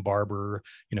Reverend William Barber,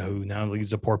 who now leads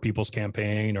the Poor People's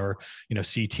Campaign, or,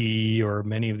 CT, or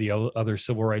many of the other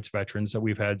civil rights veterans that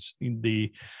we've had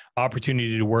the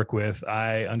opportunity to work with.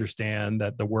 I understand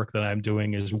that the work that I'm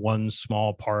doing is one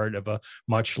small part of a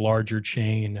much larger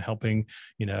chain, helping,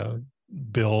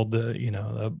 build,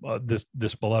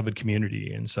 this beloved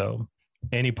community. And so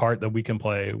any part that we can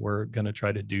play, we're going to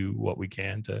try to do what we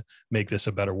can to make this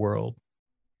a better world.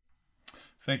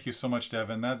 Thank you so much,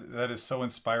 Devin. That is so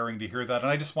inspiring to hear that.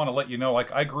 And I just want to let you know,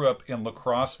 I grew up in La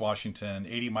Crosse, Washington,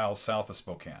 80 miles south of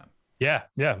Spokane. Yeah.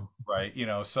 Right.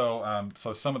 So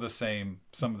some of the same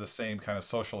kind of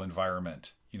social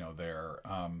environment, there.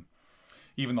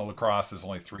 Even though La Crosse is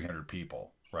only 300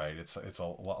 people, right? It's a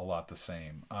lot the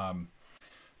same.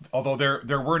 Although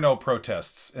there were no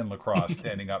protests in La Crosse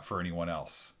standing up for anyone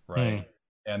else, right?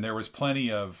 And there was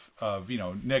plenty of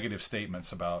negative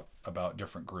statements about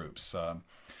different groups.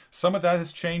 Some of that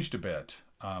has changed a bit,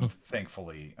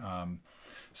 thankfully.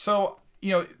 So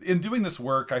in doing this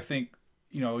work, I think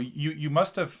you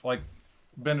must have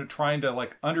been trying to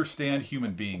understand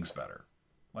human beings better.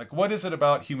 What is it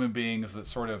about human beings that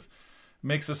sort of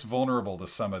makes us vulnerable to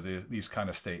some of these kind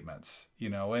of statements,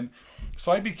 and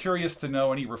so I'd be curious to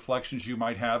know any reflections you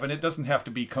might have, and it doesn't have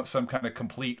to be some kind of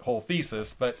complete whole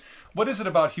thesis, but what is it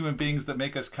about human beings that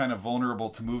make us kind of vulnerable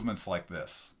to movements like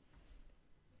this?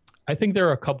 I think there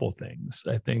are a couple things.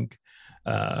 I think,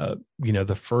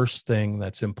 the first thing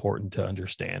that's important to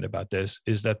understand about this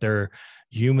is that their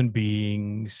human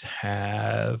beings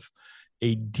have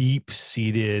a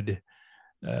deep-seated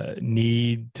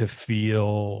need to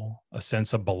feel a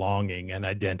sense of belonging and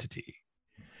identity.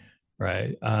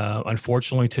 Right.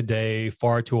 Unfortunately, today,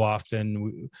 far too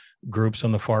often, groups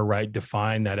on the far right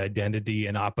define that identity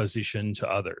in opposition to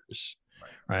others.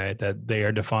 Right. That they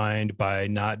are defined by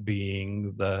not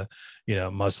being the,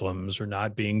 Muslims, or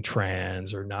not being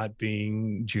trans, or not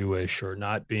being Jewish, or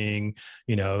not being,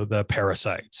 the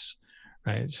parasites.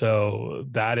 Right. So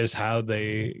that is how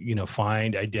they,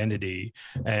 find identity,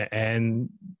 and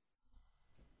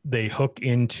they hook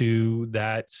into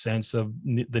that sense of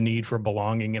the need for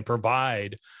belonging and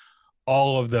provide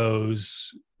all of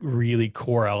those really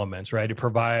core elements, right? It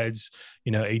provides,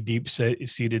 a deep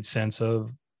seated sense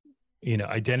of,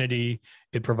 identity.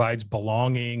 It provides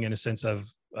belonging in a sense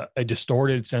of a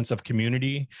distorted sense of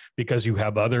community, because you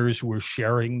have others who are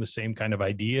sharing the same kind of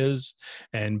ideas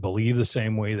and believe the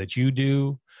same way that you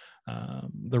do.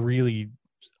 The really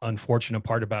unfortunate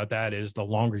part about that is the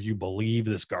longer you believe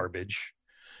this garbage,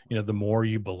 the more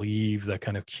you believe the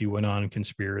kind of QAnon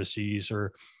conspiracies,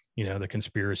 or, the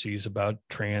conspiracies about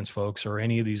trans folks, or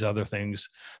any of these other things,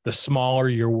 the smaller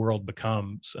your world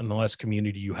becomes and the less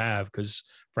community you have, because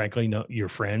frankly, no, your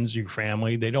friends, your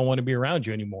family, they don't want to be around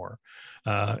you anymore.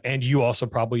 And you also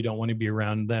probably don't want to be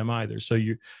around them either. So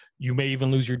you may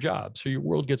even lose your job. So your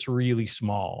world gets really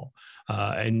small.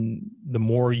 And the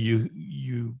more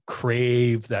you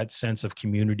crave that sense of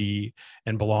community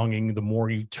and belonging, the more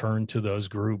you turn to those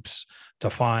groups to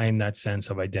find that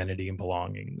sense of identity and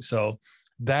belonging. So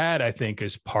that, I think,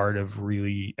 is part of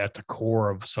really at the core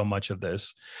of so much of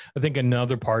this. I think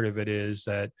another part of it is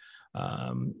that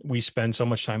we spend so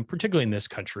much time, particularly in this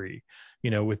country,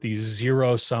 with these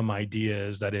zero-sum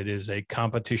ideas that it is a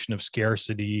competition of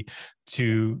scarcity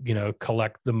to,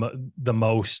 collect the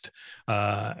most,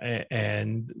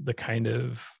 and the kind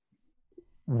of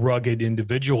rugged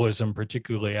individualism,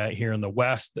 particularly here in the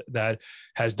West, that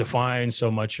has defined so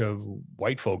much of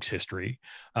white folks' history,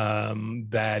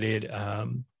 that it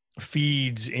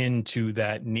feeds into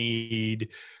that need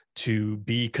to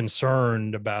be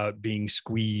concerned about being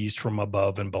squeezed from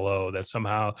above and below, that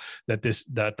somehow that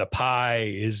the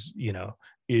pie is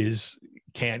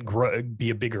can't grow, be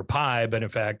a bigger pie, but in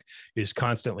fact is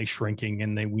constantly shrinking,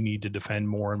 and then we need to defend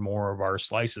more and more of our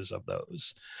slices of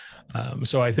those.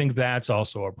 So I think that's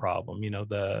also a problem,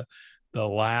 the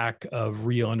lack of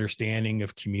real understanding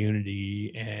of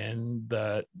community and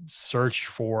the search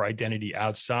for identity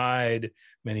outside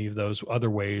many of those other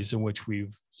ways in which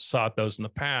we've sought those in the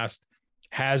past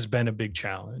has been a big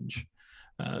challenge.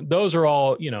 Those are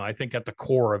all, I think at the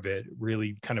core of it,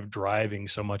 really kind of driving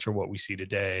so much of what we see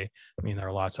today. I mean, there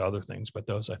are lots of other things, but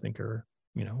those I think are,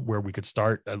 where we could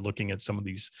start looking at some of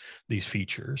these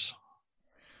features.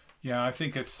 Yeah, I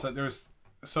think it's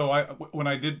when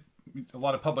I did a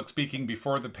lot of public speaking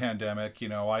before the pandemic,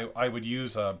 I would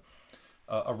use a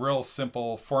real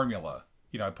simple formula.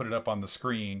 I put it up on the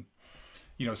screen.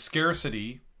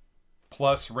 Scarcity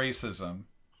plus racism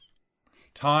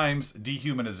times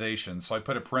dehumanization. So I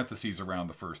put a parentheses around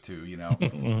the first two,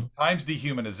 times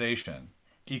dehumanization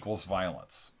equals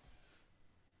violence.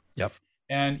 Yep.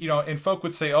 And folk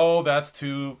would say, oh, that's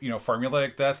too,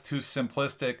 formulaic, that's too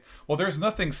simplistic. Well, there's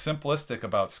nothing simplistic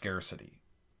about scarcity.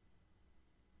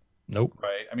 Nope.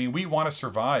 Right? I mean, we want to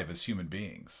survive as human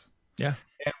beings. Yeah.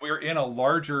 And we're in a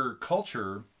larger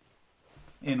culture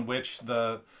in which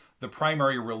the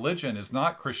primary religion is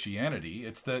not Christianity.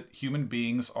 It's that human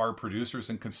beings are producers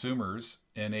and consumers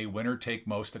in a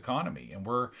winner-take-most economy, and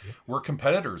we're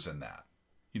competitors in that.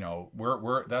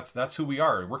 We're that's who we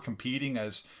are. We're competing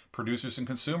as producers and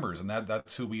consumers, and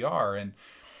that's who we are.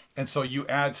 And so you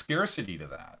add scarcity to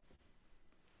that.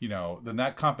 Then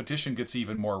that competition gets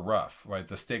even more rough, right?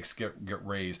 The stakes get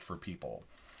raised for people,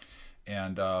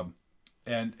 and so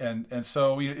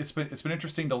it's been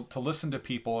interesting to listen to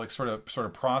people like sort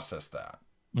of process that.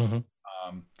 Mm-hmm.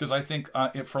 Because I think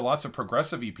for lots of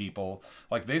progressive-y people,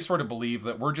 like they sort of believe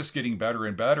that we're just getting better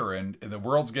and better, and the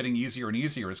world's getting easier and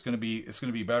easier. It's going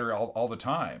to be better all the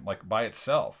time, like by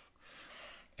itself.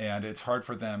 And it's hard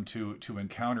for them to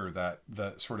encounter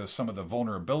the sort of some of the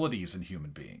vulnerabilities in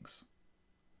human beings.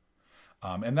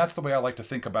 And that's the way I like to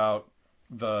think about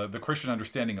the Christian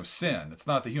understanding of sin. It's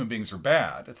not that human beings are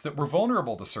bad. It's that we're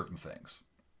vulnerable to certain things.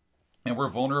 And we're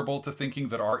vulnerable to thinking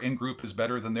that our in-group is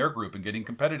better than their group and getting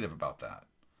competitive about that.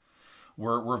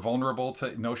 We're vulnerable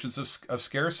to notions of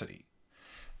scarcity.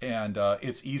 And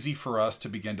it's easy for us to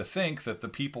begin to think that the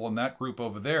people in that group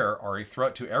over there are a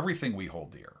threat to everything we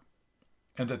hold dear,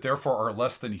 and that therefore are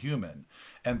less than human.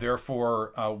 And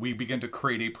therefore, we begin to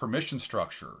create a permission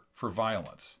structure for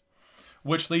violence,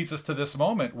 which leads us to this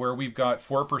moment where we've got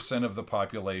 4% of the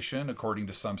population, according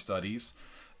to some studies,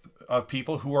 of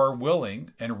people who are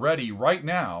willing and ready right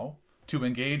now to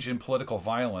engage in political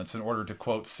violence in order to,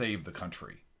 quote, save the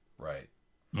country, right?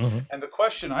 Mm-hmm. And the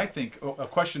question, I think, a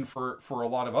question for a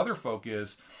lot of other folk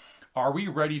is, are we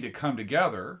ready to come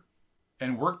together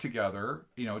and work together,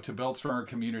 to build stronger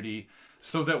community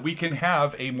so that we can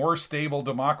have a more stable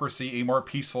democracy, a more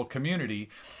peaceful community,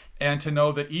 and to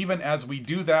know that even as we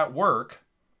do that work,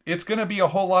 it's going to be a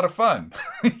whole lot of fun,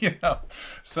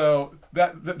 So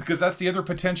that because that's the other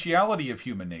potentiality of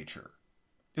human nature,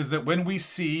 is that when we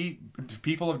see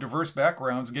people of diverse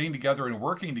backgrounds getting together and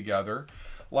working together,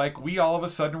 like we all of a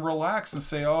sudden relax and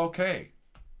say, oh, okay,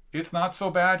 it's not so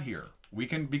bad here. We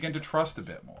can begin to trust a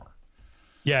bit more.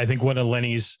 Yeah, I think one of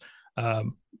Lenny's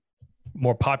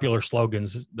more popular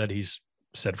slogans that he's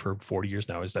said for 40 years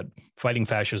now is that fighting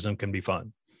fascism can be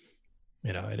fun.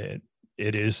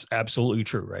 It is absolutely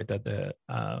true, right? That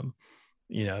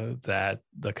that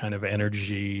the kind of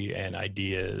energy and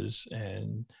ideas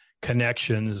and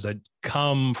connections that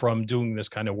come from doing this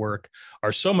kind of work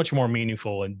are so much more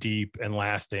meaningful and deep and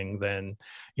lasting than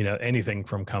anything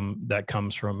that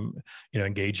comes from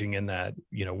engaging in that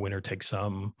winner takes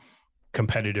some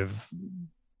competitive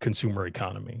consumer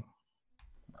economy.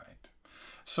 Right.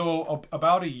 So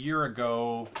about a year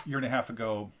and a half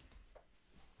ago,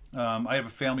 I have a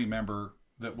family member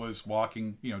that was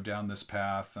walking down this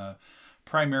path,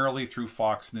 primarily through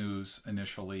Fox News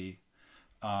initially.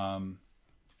 And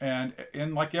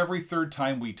like every third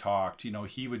time we talked,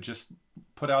 he would just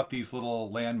put out these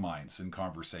little landmines in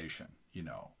conversation,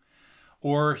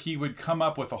 or he would come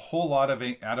up with a whole lot of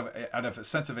out of a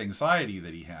sense of anxiety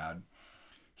that he had.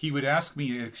 He would ask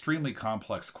me an extremely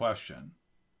complex question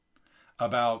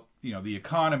about, the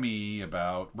economy,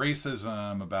 about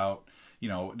racism, about,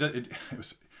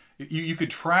 you could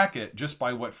track it just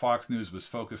by what Fox News was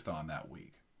focused on that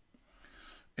week.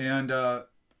 And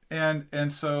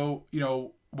so,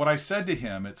 what I said to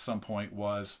him at some point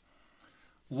was,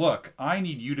 look, I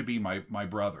need you to be my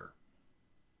brother.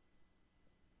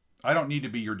 I don't need to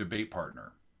be your debate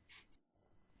partner.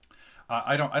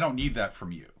 I don't need that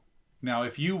from you. Now,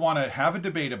 if you want to have a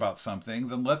debate about something,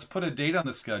 then let's put a date on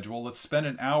the schedule. Let's spend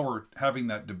an hour having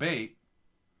that debate,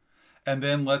 and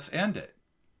then let's end it.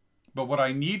 But what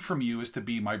I need from you is to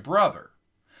be my brother.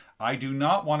 I do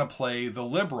not want to play the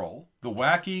liberal, the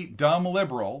wacky, dumb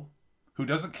liberal who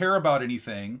doesn't care about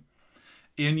anything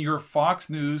in your Fox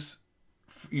News,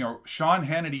 Sean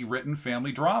Hannity written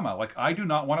family drama. Like, I do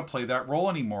not want to play that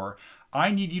role anymore. I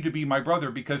need you to be my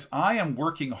brother because I am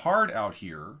working hard out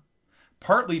here,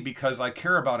 partly because I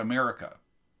care about America.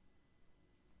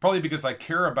 Probably because I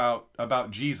care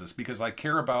about Jesus, because I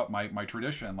care about my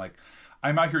tradition. Like,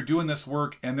 I'm out here doing this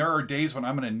work, and there are days when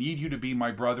I'm going to need you to be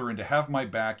my brother and to have my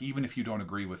back, even if you don't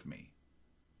agree with me.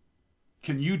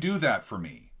 Can you do that for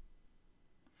me?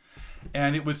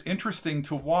 And it was interesting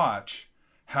to watch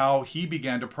how he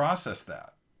began to process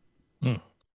that.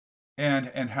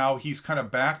 And how he's kind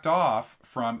of backed off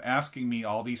from asking me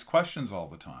all these questions all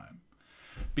the time.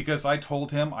 Because I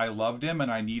told him I loved him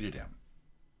and I needed him.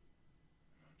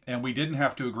 And we didn't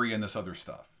have to agree on this other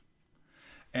stuff.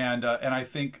 And I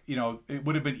think, it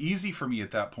would have been easy for me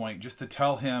at that point just to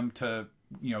tell him to,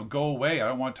 go away. I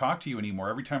don't want to talk to you anymore.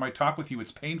 Every time I talk with you,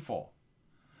 it's painful.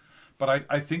 But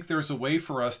I think there's a way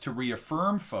for us to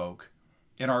reaffirm folk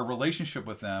in our relationship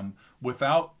with them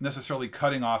without necessarily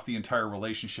cutting off the entire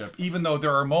relationship, even though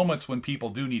there are moments when people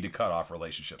do need to cut off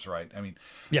relationships, right? I mean,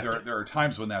 yeah. There are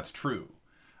times when that's true.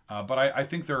 But I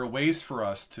think there are ways for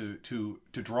us to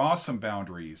draw some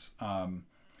boundaries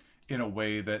in a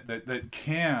way that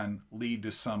can lead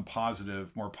to some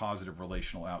more positive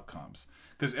relational outcomes.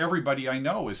 Because everybody I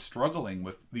know is struggling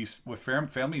with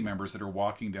family members that are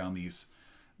walking down these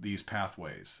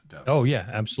pathways. Devin. Oh yeah,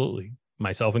 absolutely,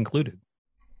 myself included.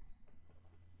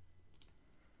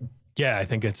 Yeah, I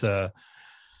think it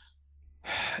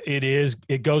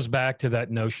goes back to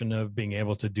that notion of being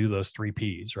able to do those 3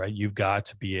 Ps, right? You've got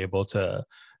to be able to,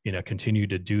 continue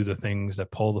to do the things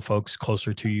that pull the folks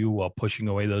closer to you while pushing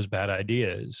away those bad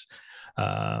ideas.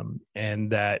 And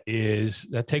that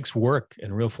takes work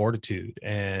and real fortitude.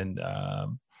 And,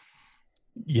 and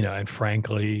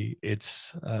frankly,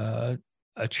 it's a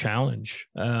challenge.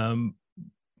 And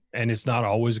it's not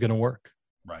always going to work.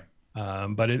 Right.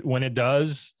 But when it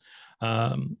does,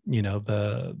 the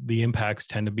impacts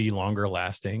tend to be longer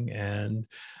lasting, and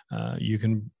you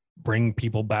can bring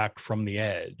people back from the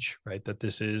edge, right? That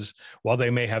this is, while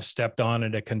they may have stepped on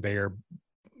at a conveyor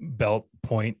belt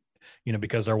point,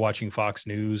 because they're watching Fox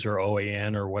News or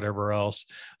OAN or whatever else,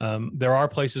 there are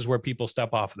places where people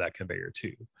step off of that conveyor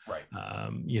too. Right.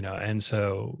 And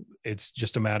so it's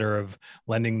just a matter of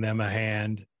lending them a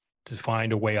hand to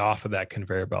find a way off of that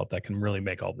conveyor belt that can really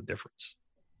make all the difference.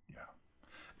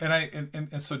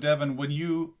 And so Devin, when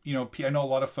I know a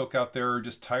lot of folk out there are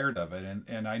just tired of it,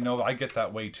 and I know I get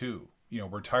that way too.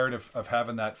 We're tired of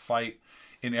having that fight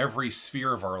in every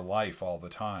sphere of our life all the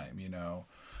time.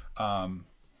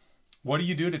 What do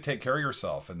you do to take care of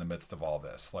yourself in the midst of all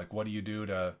this? Like, what do you do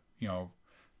to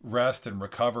rest and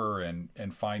recover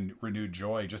and find renewed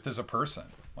joy just as a person?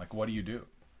 Like, what do you do?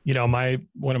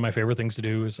 One of my favorite things to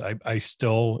do is I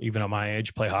still, even at my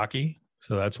age, play hockey.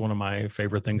 So that's one of my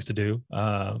favorite things to do.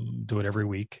 Do it every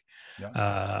week.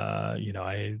 Yeah.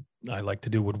 I like to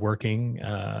do woodworking,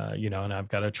 and I've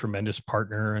got a tremendous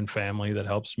partner and family that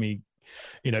helps me,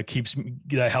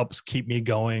 helps keep me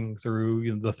going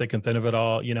through the thick and thin of it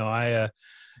all.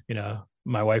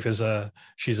 My wife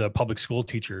she's a public school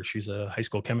teacher. She's a high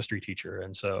school chemistry teacher.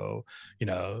 And so,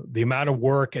 the amount of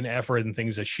work and effort and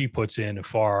things that she puts in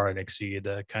far and exceed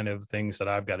the kind of things that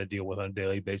I've got to deal with on a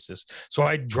daily basis. So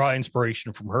I draw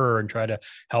inspiration from her and try to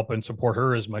help and support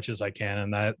her as much as I can.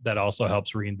 And that also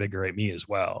helps reinvigorate me as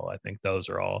well. I think those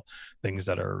are all things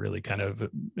that are really kind of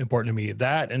important to me.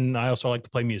 That, and I also like to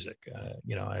play music.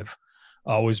 I've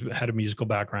always had a musical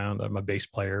background. I'm a bass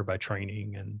player by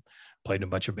training and played in a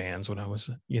bunch of bands when I was,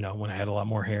 when I had a lot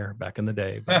more hair back in the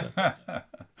day. But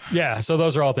yeah, so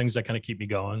those are all things that kind of keep me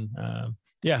going.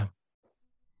 Yeah.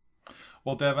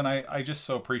 Well, Devin, I just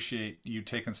so appreciate you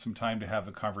taking some time to have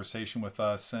the conversation with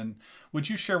us. And would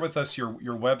you share with us your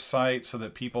website so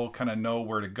that people kind of know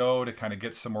where to go to kind of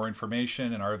get some more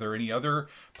information? And are there any other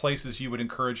places you would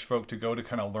encourage folk to go to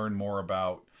kind of learn more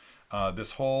about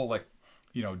this whole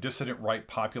dissident right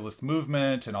populist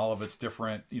movement and all of its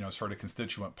different, sort of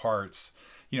constituent parts,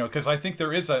 because I think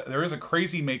there is a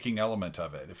crazy making element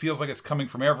of it. It feels like it's coming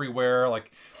from everywhere.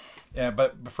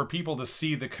 But for people to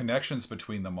see the connections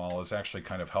between them all is actually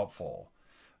kind of helpful.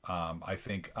 I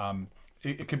think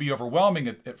it can be overwhelming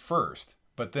at first,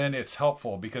 but then it's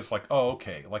helpful because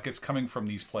okay, it's coming from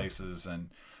these places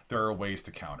and there are ways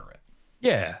to counter it.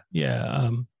 Yeah.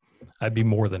 I'd be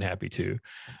more than happy to.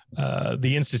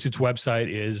 The Institute's website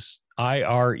is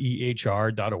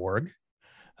irehr.org.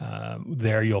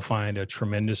 There you'll find a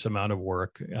tremendous amount of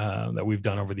work that we've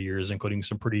done over the years, including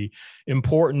some pretty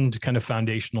important kind of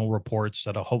foundational reports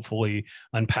that'll hopefully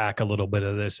unpack a little bit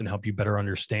of this and help you better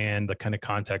understand the kind of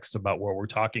context about what we're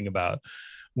talking about.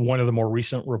 One of the more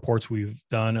recent reports we've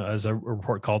done is a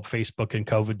report called Facebook and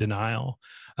COVID Denial,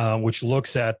 which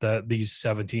looks at these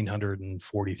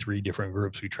 1,743 different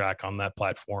groups we track on that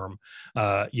platform,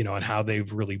 and how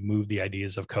they've really moved the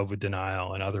ideas of COVID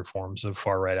denial and other forms of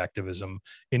far-right activism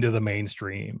into the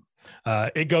mainstream.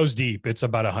 It goes deep. It's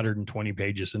about 120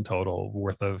 pages in total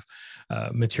worth of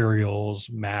materials,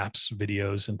 maps,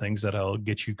 videos, and things that'll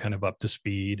get you kind of up to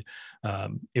speed.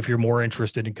 If you're more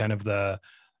interested in kind of the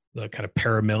kind of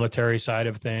paramilitary side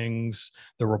of things,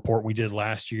 the report we did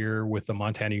last year with the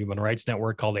Montana Human Rights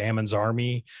Network called Ammon's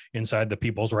Army Inside the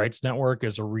People's Rights Network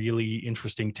is a really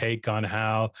interesting take on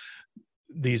how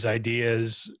these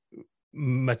ideas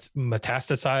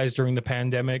metastasized during the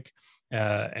pandemic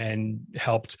and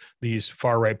helped these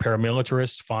far-right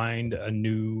paramilitarists find a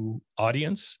new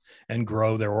audience and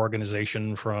grow their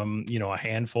organization from, a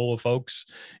handful of folks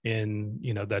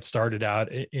that started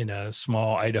out in a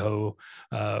small Idaho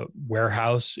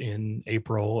warehouse in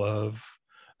April of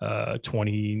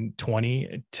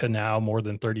 2020 to now more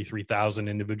than 33,000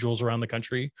 individuals around the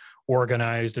country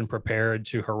organized and prepared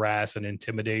to harass and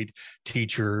intimidate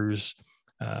teachers,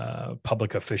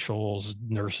 public officials,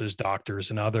 nurses, doctors,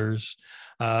 and others.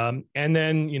 And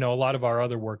then, a lot of our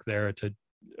other work there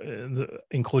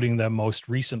including the most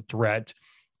recent threat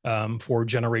for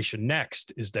Generation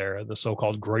Next is there, the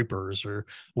so-called Groypers or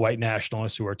white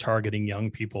nationalists who are targeting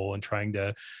young people and trying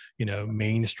to,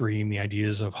 mainstream the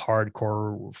ideas of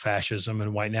hardcore fascism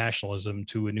and white nationalism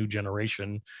to a new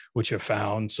generation, which have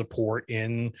found support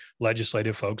in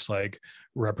legislative folks like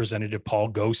Representative Paul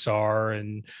Gosar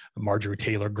and Marjorie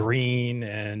Taylor Greene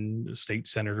and State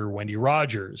Senator Wendy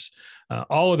Rogers.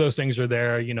 All of those things are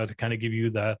there, to kind of give you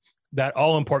that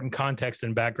all-important context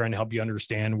and background to help you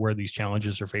understand where these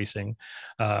challenges are facing.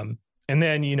 And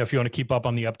then, if you want to keep up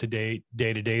on the up-to-date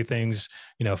day-to-day things,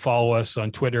 follow us on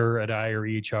Twitter at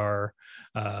IREHR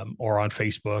or on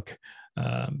Facebook.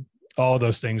 All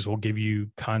those things will give you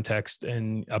context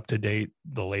and up to date,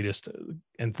 the latest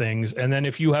and things. And then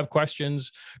if you have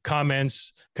questions,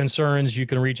 comments, concerns, you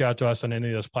can reach out to us on any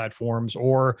of those platforms.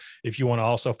 Or if you want to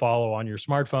also follow on your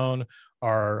smartphone,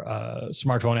 our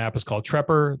smartphone app is called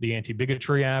Trepper, the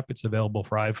anti-bigotry app. It's available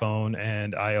for iPhone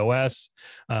and iOS.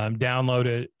 Download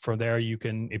it. From there, you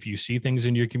can, if you see things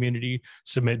in your community,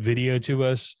 submit video to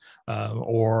us,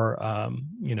 or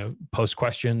post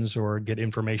questions or get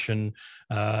information,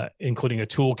 including a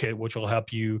toolkit which will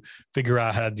help you figure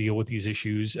out how to deal with these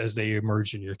issues as they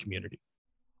emerge in your community.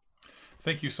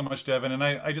 Thank you so much, Devin. And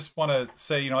I just want to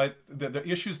say, the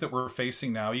issues that we're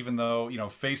facing now, even though,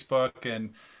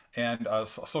 Facebook and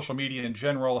social media in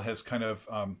general has kind of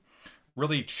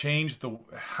really changed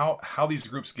how these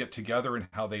groups get together and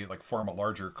how they like form a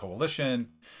larger coalition.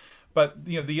 But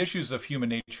the issues of human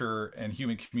nature and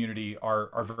human community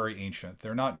are very ancient.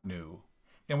 They're not new.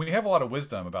 And we have a lot of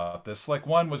wisdom about this. Like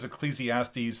one was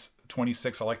Ecclesiastes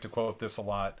 26. I like to quote this a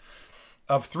lot.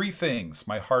 Of three things,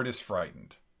 my heart is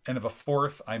frightened. And of a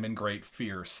fourth, I'm in great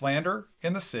fear. Slander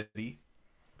in the city,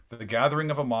 the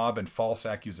gathering of a mob, and false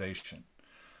accusation.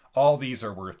 All these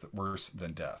are worse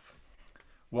than death.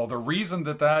 Well, the reason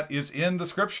that is in the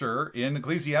scripture in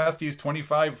Ecclesiastes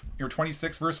 25 or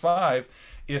 26 verse 5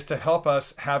 is to help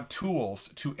us have tools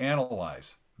to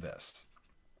analyze this.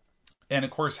 And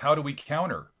of course, how do we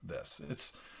counter this?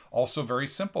 It's also very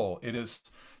simple. It is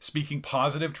speaking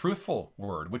positive, truthful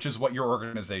word, which is what your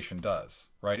organization does,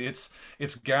 right? It's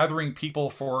gathering people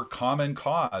for common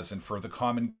cause and for the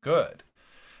common good.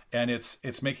 And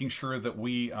it's making sure that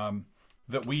we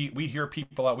hear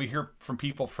people out. We hear from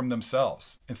people from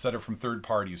themselves instead of from third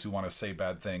parties who want to say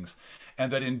bad things.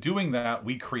 And that in doing that,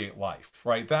 we create life,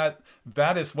 right? That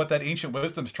is what that ancient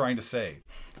wisdom is trying to say.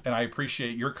 And I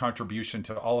appreciate your contribution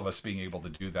to all of us being able to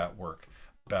do that work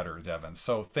better, Devin.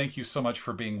 So thank you so much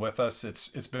for being with us.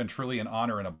 It's been truly an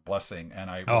honor and a blessing. And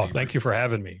thank you for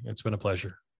having me. It's been a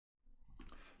pleasure.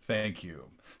 Thank you.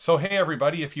 So, hey,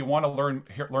 everybody, if you want to learn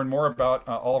more about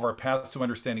all of our Paths to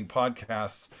Understanding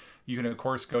podcasts, you can, of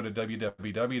course, go to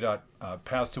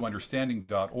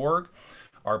www.pathstounderstanding.org.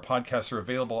 Our podcasts are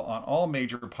available on all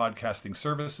major podcasting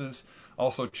services.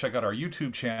 Also, check out our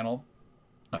YouTube channel,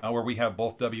 where we have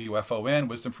both WFON,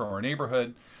 Wisdom from Our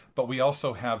Neighborhood, but we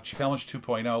also have Challenge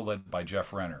 2.0 led by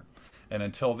Jeff Renner. And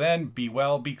until then, be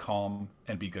well, be calm,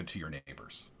 and be good to your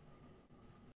neighbors.